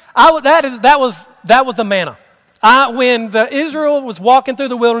that, that was the manna. When Israel was walking through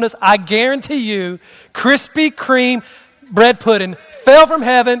the wilderness, I guarantee you, Krispy Kreme bread pudding fell from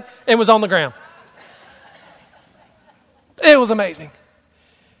heaven and was on the ground. It was amazing.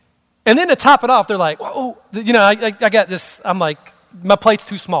 And then to top it off, they're like, oh, I got this. I'm like, my plate's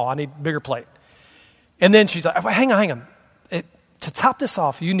too small. I need a bigger plate. And then she's like, hang on. To top this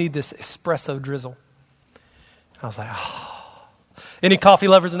off, you need this espresso drizzle. I was like, oh. Any coffee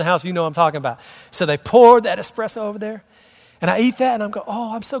lovers in the house, you know what I'm talking about. So they poured that espresso over there. And I eat that, and I'm going,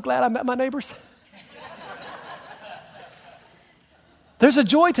 oh, I'm so glad I met my neighbors. There's a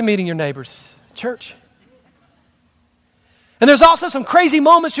joy to meeting your neighbors, church. And there's also some crazy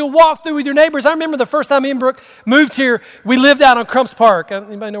moments you'll walk through with your neighbors. I remember the first time me and Brooke moved here, we lived out on Crumps Park.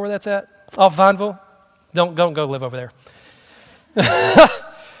 Anybody know where that's at? Off Vineville? Don't go live over there.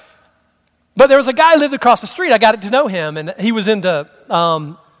 But there was a guy who lived across the street. I got to know him, and he was into,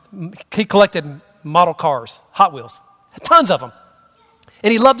 he collected model cars, Hot Wheels, tons of them.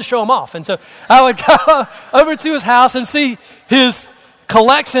 And he loved to show them off. And so I would go over to his house and see his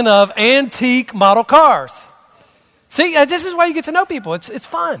collection of antique model cars. See, this is why you get to know people. It's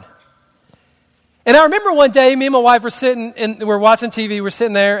fun. And I remember one day, me and my wife were sitting, and we're watching TV. We're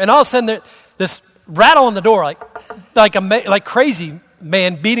sitting there, and all of a sudden, this rattle on the door, like crazy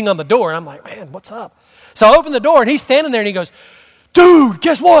man beating on the door. And I'm like, man, what's up? So I open the door, and he's standing there, and he goes, dude,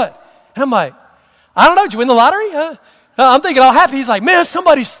 guess what? And I'm like, I don't know. Did you win the lottery? I'm thinking all happy. He's like, man,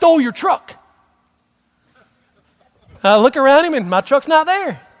 somebody stole your truck. I look around him, and my truck's not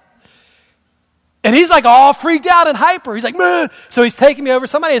there. And he's like all freaked out and hyper. He's like, man. So he's taking me over.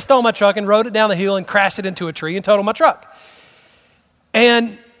 Somebody had stolen my truck and rode it down the hill and crashed it into a tree and totaled my truck.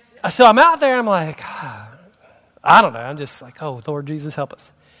 And so I'm out there and I'm like, I don't know. I'm just like, oh, Lord Jesus, help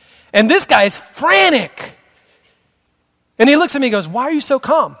us. And this guy is frantic. And he looks at me and goes, why are you so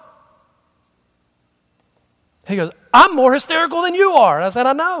calm? He goes, I'm more hysterical than you are. And I said,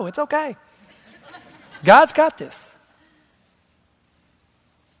 I know. It's okay. God's got this.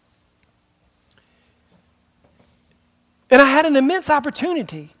 And I had an immense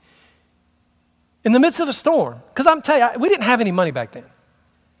opportunity in the midst of a storm. Because I'm telling you, we didn't have any money back then.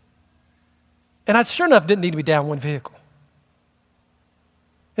 And I sure enough didn't need to be down one vehicle.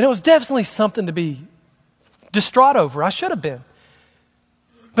 And it was definitely something to be distraught over. I should have been.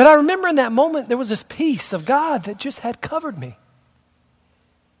 But I remember in that moment, there was this peace of God that just had covered me.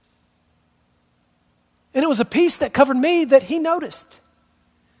 And it was a peace that covered me that he noticed.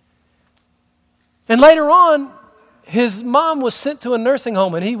 And later on, his mom was sent to a nursing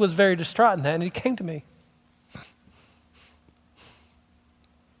home, and he was very distraught in that, and he came to me.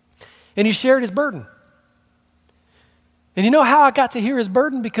 And he shared his burden. And you know how I got to hear his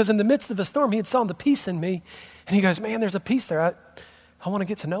burden? Because in the midst of the storm, he had saw the peace in me. And he goes, man, there's a peace there. I want to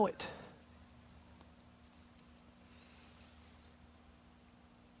get to know it.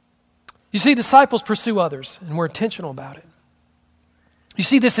 You see, disciples pursue others, and we're intentional about it. You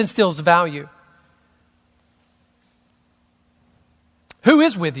see, this instills value. Who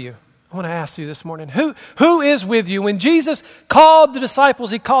is with you? I want to ask you this morning. Who is with you? When Jesus called the disciples,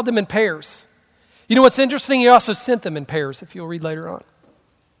 he called them in pairs. You know what's interesting? He also sent them in pairs, if you'll read later on.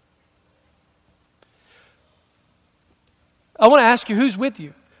 I want to ask you, who's with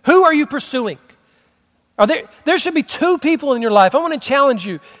you? Who are you pursuing? There should be 2 people in your life. I want to challenge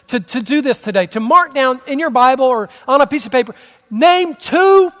you to do this today, to mark down in your Bible or on a piece of paper, name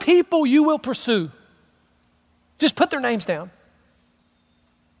 2 people you will pursue. Just put their names down.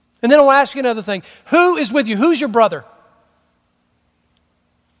 And then I'll ask you another thing. Who is with you? Who's your brother?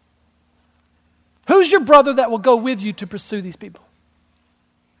 Who's your brother that will go with you to pursue these people?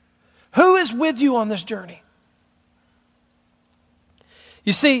 Who is with you on this journey?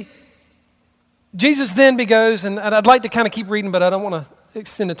 You see, Jesus then goes, and I'd like to kind of keep reading, but I don't want to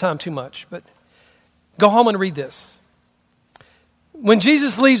extend the time too much. But go home and read this. When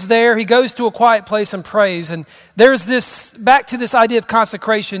Jesus leaves there, he goes to a quiet place and prays. And there's this, back to this idea of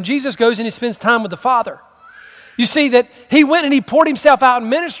consecration. Jesus goes and he spends time with the Father. You see that he went and he poured himself out in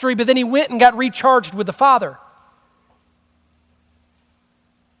ministry, but then he went and got recharged with the Father.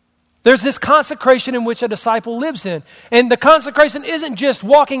 There's this consecration in which a disciple lives in. And the consecration isn't just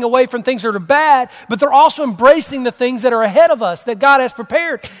walking away from things that are bad, but they're also embracing the things that are ahead of us that God has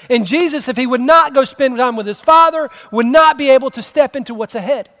prepared. And Jesus, if he would not go spend time with his Father, would not be able to step into what's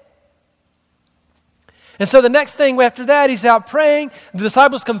ahead. And so the next thing after that, he's out praying. The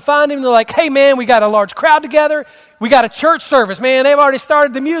disciples come find him. They're like, hey man, we got a large crowd together. We got a church service. Man, they've already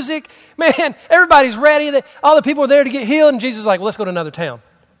started the music. Man, everybody's ready. All the people are there to get healed. And Jesus is like, well, let's go to another town.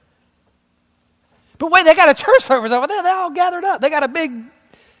 But wait, they got a church service over there. They're all gathered up. They got a big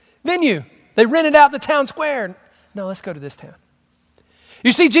venue. They rented out the town square. No, let's go to this town.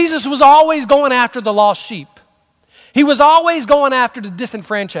 You see, Jesus was always going after the lost sheep. He was always going after the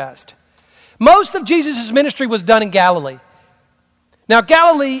disenfranchised. Most of Jesus' ministry was done in Galilee. Now,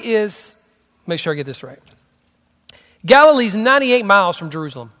 Galilee is, make sure I get this right. Galilee is 98 miles from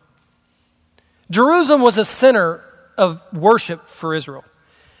Jerusalem. Jerusalem was a center of worship for Israel.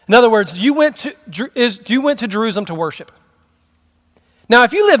 In other words, you went to Jerusalem to worship. Now,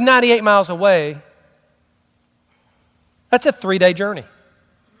 if you live 98 miles away, that's a 3-day journey.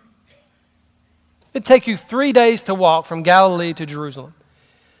 It'd take you 3 days to walk from Galilee to Jerusalem.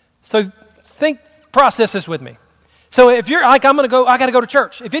 So process this with me. So if you're like, I got to go to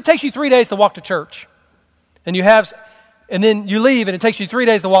church. If it takes you 3 days to walk to church, and then you leave and it takes you 3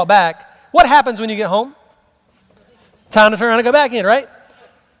 days to walk back, what happens when you get home? Time to turn around and go back in, right?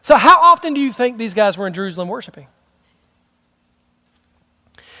 So how often do you think these guys were in Jerusalem worshiping?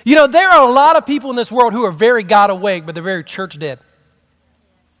 You know, there are a lot of people in this world who are very God awake, but they're very church dead.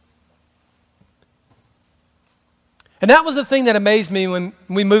 And that was the thing that amazed me when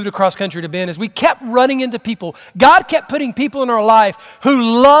we moved across country to Bend, is we kept running into people. God kept putting people in our life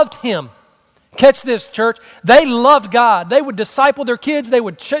who loved him. Catch this, church. They loved God. They would disciple their kids. They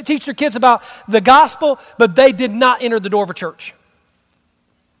would teach their kids about the gospel, but they did not enter the door of a church.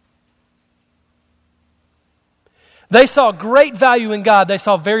 They saw great value in God. They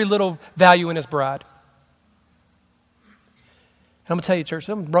saw very little value in his bride. And I'm going to tell you, church,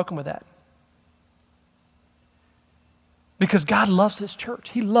 I'm broken with that. Because God loves his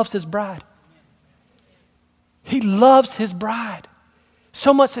church. He loves his bride. He loves his bride.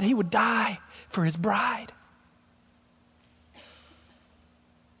 So much that he would die for his bride.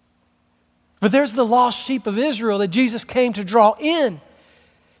 But there's the lost sheep of Israel that Jesus came to draw in.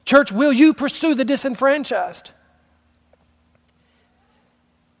 Church, will you pursue the disenfranchised?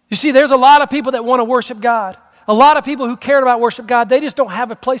 You see, there's a lot of people that want to worship God. A lot of people who cared about worship God, they just don't have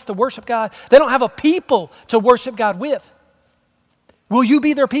a place to worship God. They don't have a people to worship God with. Will you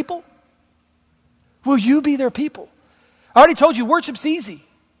be their people? Will you be their people? I already told you, worship's easy.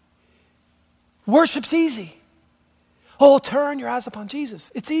 Worship's easy. Oh, turn your eyes upon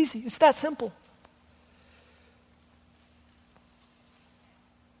Jesus. It's easy. It's that simple.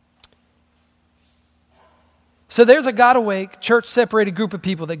 So there's a God-awake, church-separated group of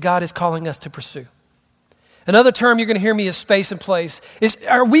people that God is calling us to pursue. Another term you're going to hear me is space and place.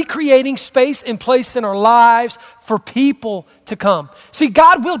 Are we creating space and place in our lives for people to come? See,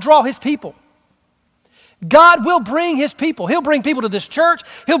 God will draw his people. God will bring his people. He'll bring people to this church.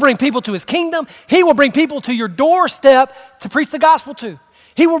 He'll bring people to his kingdom. He will bring people to your doorstep to preach the gospel to.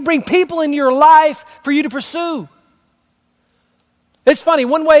 He will bring people in your life for you to pursue. It's funny,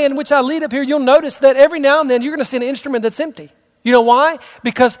 one way in which I lead up here, you'll notice that every now and then you're going to see an instrument that's empty. You know why?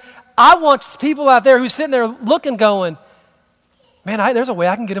 Because I want people out there who's sitting there looking, going, man, there's a way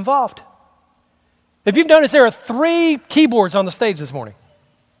I can get involved. If you've noticed, there are 3 keyboards on the stage this morning.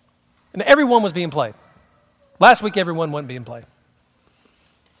 And every one was being played. Last week, every one wasn't being played.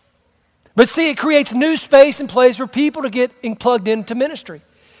 But see, it creates new space and place for people to get plugged into ministry.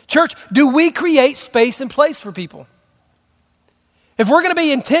 Church, do we create space and place for people? If we're going to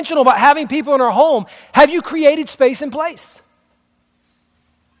be intentional about having people in our home, have you created space and place?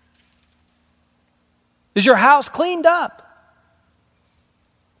 Is your house cleaned up?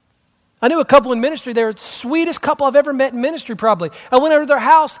 I knew a couple in ministry. They're the sweetest couple I've ever met in ministry, probably. I went over to their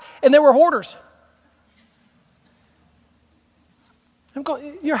house, and they were hoarders. I'm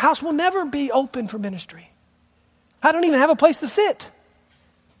going, your house will never be open for ministry. I don't even have a place to sit.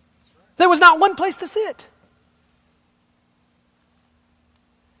 There was not one place to sit.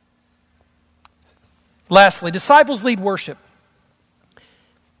 Lastly, disciples lead worship.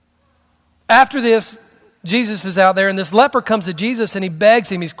 After this, Jesus is out there, and this leper comes to Jesus, and he begs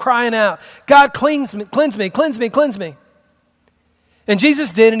him. He's crying out, God, cleanse me, cleanse me, cleanse me, cleanse me. And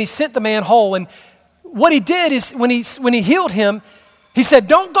Jesus did, and he sent the man whole. And what he did is, when he healed him, he said,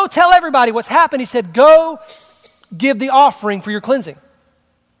 don't go tell everybody what's happened. He said, go give the offering for your cleansing.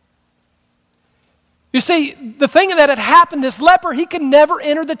 You see, the thing that had happened, this leper, he could never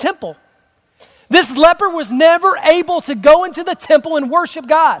enter the temple. This leper was never able to go into the temple and worship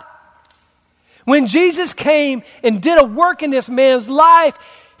God. When Jesus came and did a work in this man's life,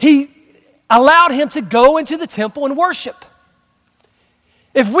 he allowed him to go into the temple and worship.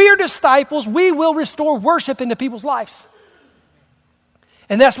 If we are disciples, we will restore worship into people's lives.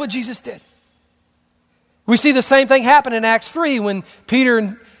 And that's what Jesus did. We see the same thing happen in Acts 3 when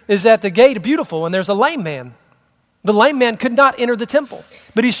Peter is at the gate, beautiful, and there's a lame man. The lame man could not enter the temple,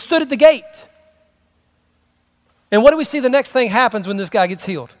 but he stood at the gate. And what do we see the next thing happens when this guy gets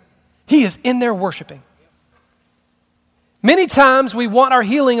healed? He is in there worshiping. Many times we want our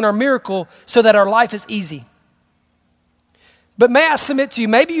healing and our miracle so that our life is easy. But may I submit to you,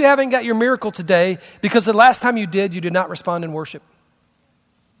 maybe you haven't got your miracle today because the last time you did not respond in worship.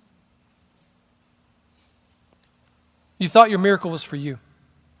 You thought your miracle was for you.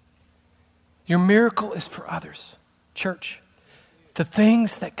 Your miracle is for others. Church, the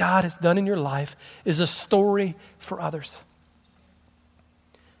things that God has done in your life is a story for others.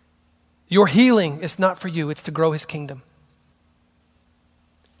 Your healing is not for you, it's to grow His kingdom.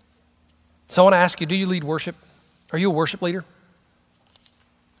 So I want to ask you, do you lead worship? Are you a worship leader?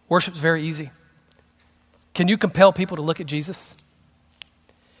 Worship's very easy. Can you compel people to look at Jesus?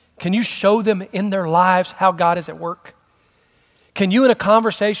 Can you show them in their lives how God is at work? Can you, in a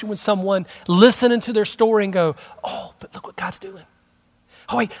conversation with someone, listen into their story and go, oh, but look what God's doing.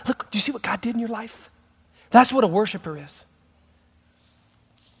 Oh, wait, look, do you see what God did in your life? That's what a worshiper is.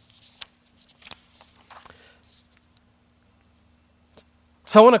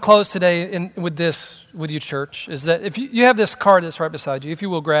 So I want to close today with you, church, is that if you have this card that's right beside you, if you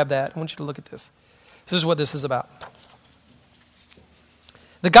will grab that, I want you to look at this. This is what this is about.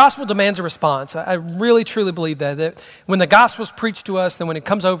 The gospel demands a response. I really, truly believe that when the gospel is preached to us, then when it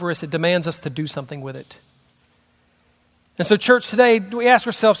comes over us, it demands us to do something with it. And so, church, today, we ask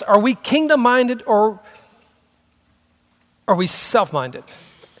ourselves, are we kingdom-minded or are we self-minded?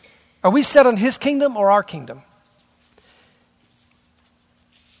 Are we set on His kingdom or our kingdom?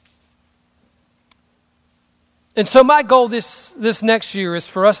 And so my goal this next year is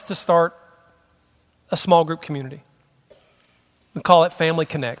for us to start a small group community. We call it Family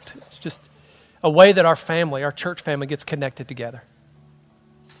Connect. It's just a way that our family, our church family, gets connected together.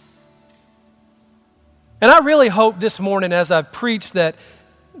 And I really hope this morning as I've preached that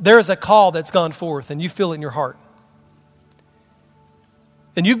there is a call that's gone forth and you feel it in your heart.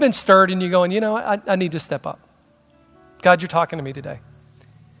 And you've been stirred and you're going, I need to step up. God, you're talking to me today.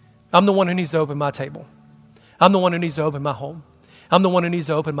 I'm the one who needs to open my table. I'm the one who needs to open my home. I'm the one who needs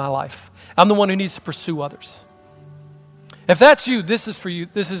to open my life. I'm the one who needs to pursue others. If that's you, this is for you.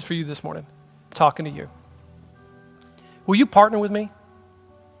 This is for you this morning. I'm talking to you. Will you partner with me?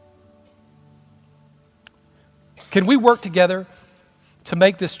 Can we work together to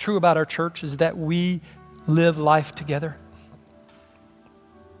make this true about our church, is that we live life together?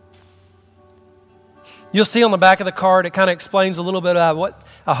 You'll see on the back of the card, it kind of explains a little bit about what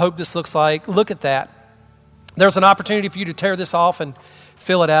I hope this looks like. Look at that. There's an opportunity for you to tear this off and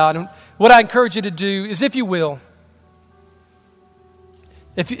fill it out. And what I encourage you to do is, if you will,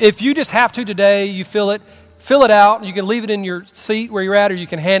 if you just have to today, you fill it out. You can leave it in your seat where you're at, or you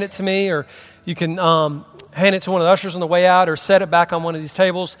can hand it to me, or you can hand it to one of the ushers on the way out, or set it back on one of these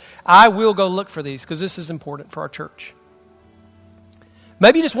tables. I will go look for these because this is important for our church.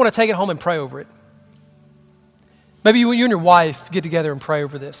 Maybe you just want to take it home and pray over it. Maybe you and your wife get together and pray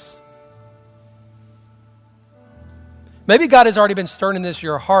over this. Maybe God has already been stirring this in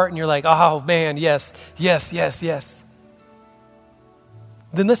your heart and you're like, oh man, yes.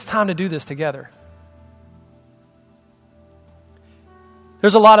 Then it's time to do this together.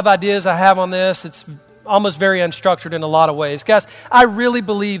 There's a lot of ideas I have on this. It's almost very unstructured in a lot of ways. Guys, I really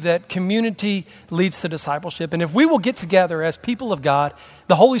believe that community leads to discipleship. And if we will get together as people of God,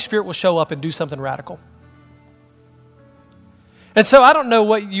 the Holy Spirit will show up and do something radical. And so I don't know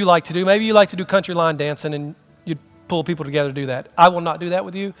what you like to do. Maybe you like to do country line dancing and you pull people together to do that. I will not do that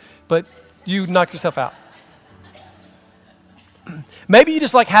with you, but you knock yourself out. Maybe you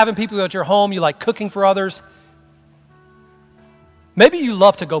just like having people at your home. You like cooking for others. Maybe you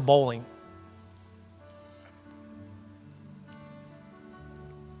love to go bowling.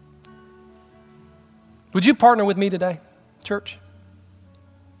 Would you partner with me today, church?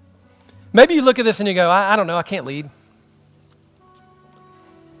 Maybe you look at this and you go, I don't know, I can't lead.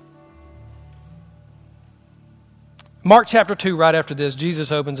 Mark chapter 2, right after this,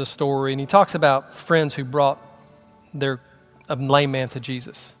 Jesus opens a story and he talks about friends who brought a lame man to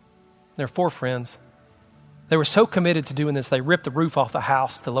Jesus. There are 4 friends. They were so committed to doing this, they ripped the roof off the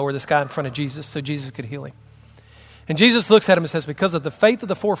house to lower this guy in front of Jesus so Jesus could heal him. And Jesus looks at him and says, because of the faith of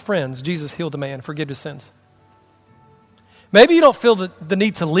the 4 friends, Jesus healed the man and forgave his sins. Maybe you don't feel the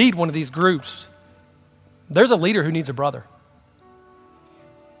need to lead one of these groups. There's a leader who needs a brother.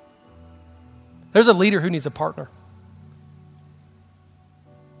 There's a leader who needs a partner.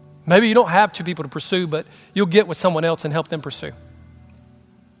 Maybe you don't have 2 people to pursue, but you'll get with someone else and help them pursue.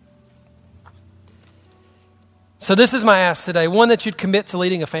 So this is my ask today. One, that you'd commit to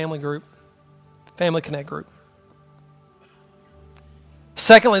leading a family group, family connect group.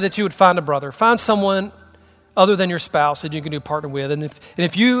 Secondly, that you would find a brother. Find someone other than your spouse that you can do partner with. And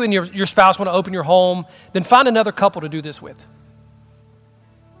if you and your spouse want to open your home, then find another couple to do this with.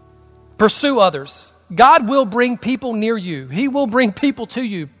 Pursue others. God will bring people near you. He will bring people to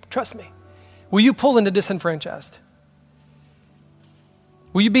you. Trust me. Will you pull into disenfranchised?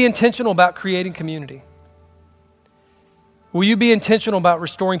 Will you be intentional about creating community? Will you be intentional about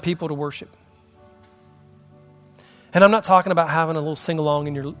restoring people to worship? And I'm not talking about having a little sing-along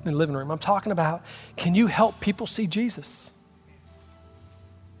in your living room. I'm talking about, can you help people see Jesus?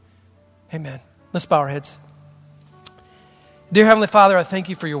 Amen. Let's bow our heads. Dear Heavenly Father, I thank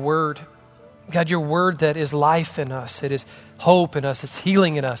you for your word. God, your word that is life in us. It is hope in us. It's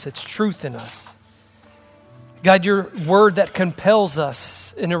healing in us. It's truth in us. God, your word that compels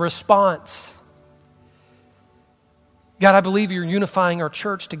us in a response. God, I believe you're unifying our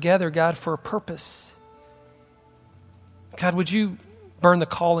church together, God, for a purpose. God, would you burn the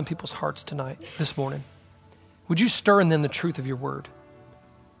call in people's hearts tonight, this morning? Would you stir in them the truth of your word?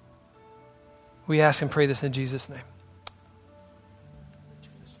 We ask and pray this in Jesus' name.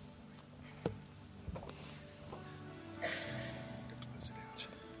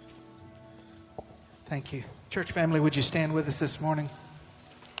 Thank you. Church family, would you stand with us this morning?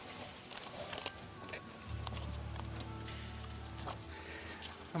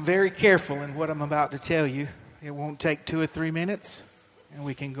 I'm very careful in what I'm about to tell you. It won't take 2 or 3 minutes, and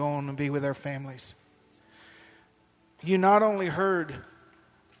we can go on and be with our families. You not only heard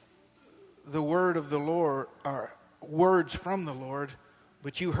the word of the Lord, or words from the Lord,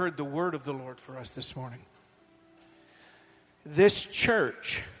 but you heard the word of the Lord for us this morning. This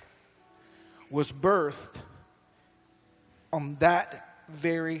church was birthed on that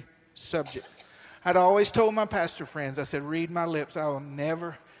very subject. I'd always told my pastor friends, I said, read my lips, I will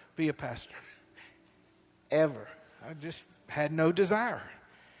never be a pastor. Ever. I just had no desire.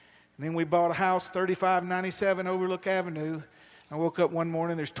 And then we bought a house, 3597 Overlook Avenue. I woke up one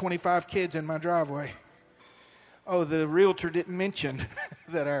morning, there's 25 kids in my driveway. Oh, the realtor didn't mention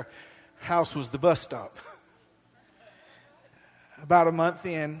that our house was the bus stop. About a month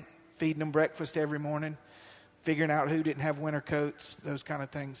in, feeding them breakfast every morning, figuring out who didn't have winter coats, those kind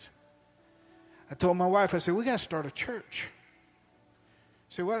of things. I told my wife, I said, we got to start a church.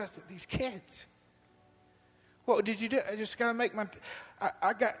 I said, what? I said, these kids. What did you do? I just got to make my...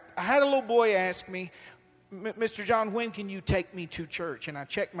 I had a little boy ask me, Mr. John, when can you take me to church? And I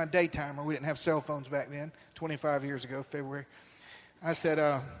checked my day timer. We didn't have cell phones back then, 25 years ago, February. I said,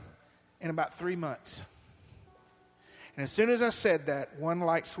 in about 3 months. And as soon as I said that, one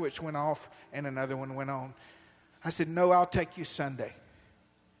light switch went off and another one went on. I said, no, I'll take you Sunday.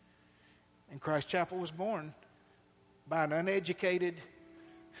 And Christ Chapel was born by an uneducated,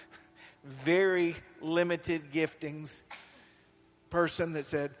 very limited giftings person that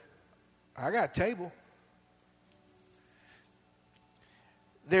said, I got a table.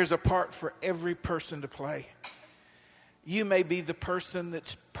 There's a part for every person to play. You may be the person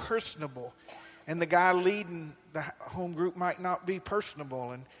that's personable, and the guy leading the home group might not be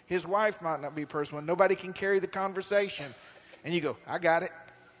personable, and his wife might not be personable. Nobody can carry the conversation. And you go, I got it.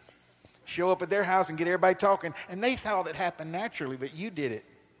 Show up at their house and get everybody talking. And they thought it happened naturally, but you did it.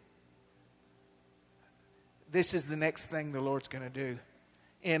 This is the next thing the Lord's going to do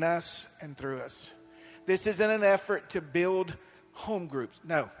in us and through us. This isn't an effort to build home groups.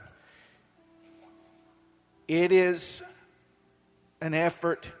 No. It is an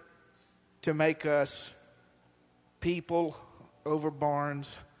effort to make us people over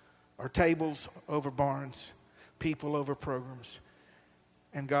barns, or tables over barns, people over programs.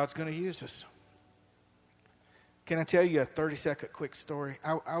 And God's going to use us. Can I tell you a 30-second quick story?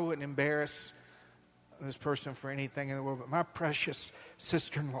 I wouldn't embarrass this person for anything in the world, but my precious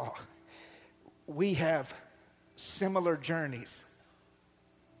sister-in-law, we have similar journeys.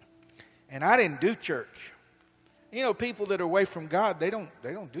 And I didn't do church. You know, people that are away from God, they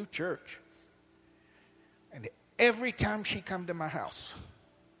don't do church. And every time she come to my house,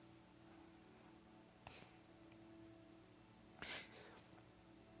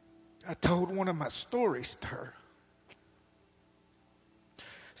 I told one of my stories to her.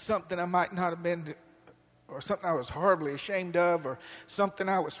 Something I might not have been, or something I was horribly ashamed of, or something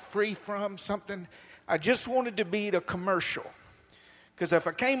I was free from, something I just wanted to be the commercial. Because if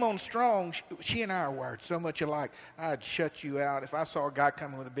I came on strong, she and I are wired so much alike, I'd shut you out. If I saw a guy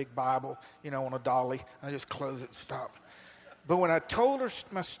coming with a big Bible, on a dolly, I'd just close it and stop. But when I told her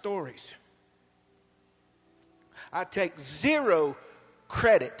my stories, I take zero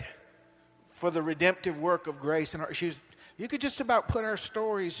credit for the redemptive work of grace. And you could just about put our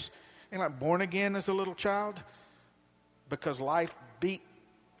stories in, like, born again as a little child, because life beat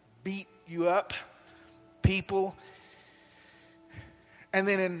you up, people. And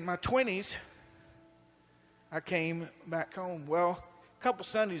then in my 20s, I came back home. Well, a couple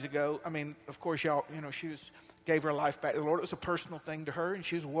Sundays ago, of course, y'all, she gave her life back to the Lord. It was a personal thing to her, and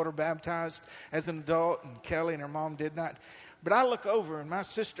she was water baptized as an adult, and Kelly and her mom did that. But I look over, and my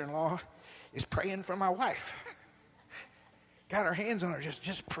sister-in-law is praying for my wife. Got her hands on her,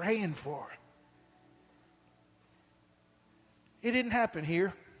 just praying for her. It didn't happen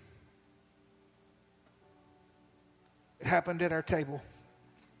here. It happened at our table.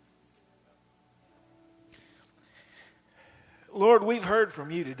 Lord, we've heard from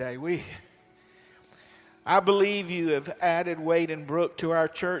you today. I believe you have added Wade and Brooke to our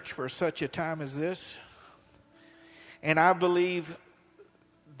church for such a time as this. And I believe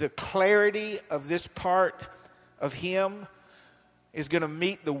the clarity of this part of him is going to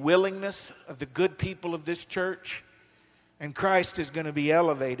meet the willingness of the good people of this church. And Christ is going to be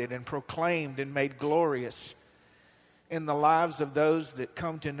elevated and proclaimed and made glorious in the lives of those that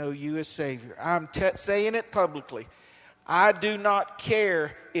come to know you as Savior. I'm saying it publicly. I do not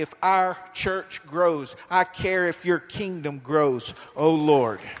care if our church grows. I care if your kingdom grows, oh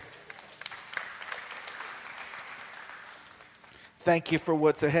Lord. Thank you for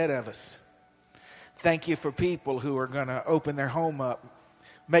what's ahead of us. Thank you for people who are going to open their home up,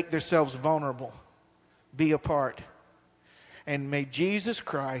 make themselves vulnerable, be a part. And may Jesus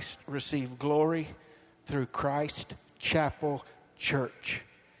Christ receive glory through Christ Chapel Church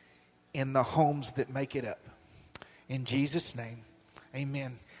in the homes that make it up. In Jesus' name,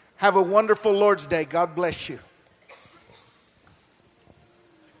 amen. Have a wonderful Lord's Day. God bless you.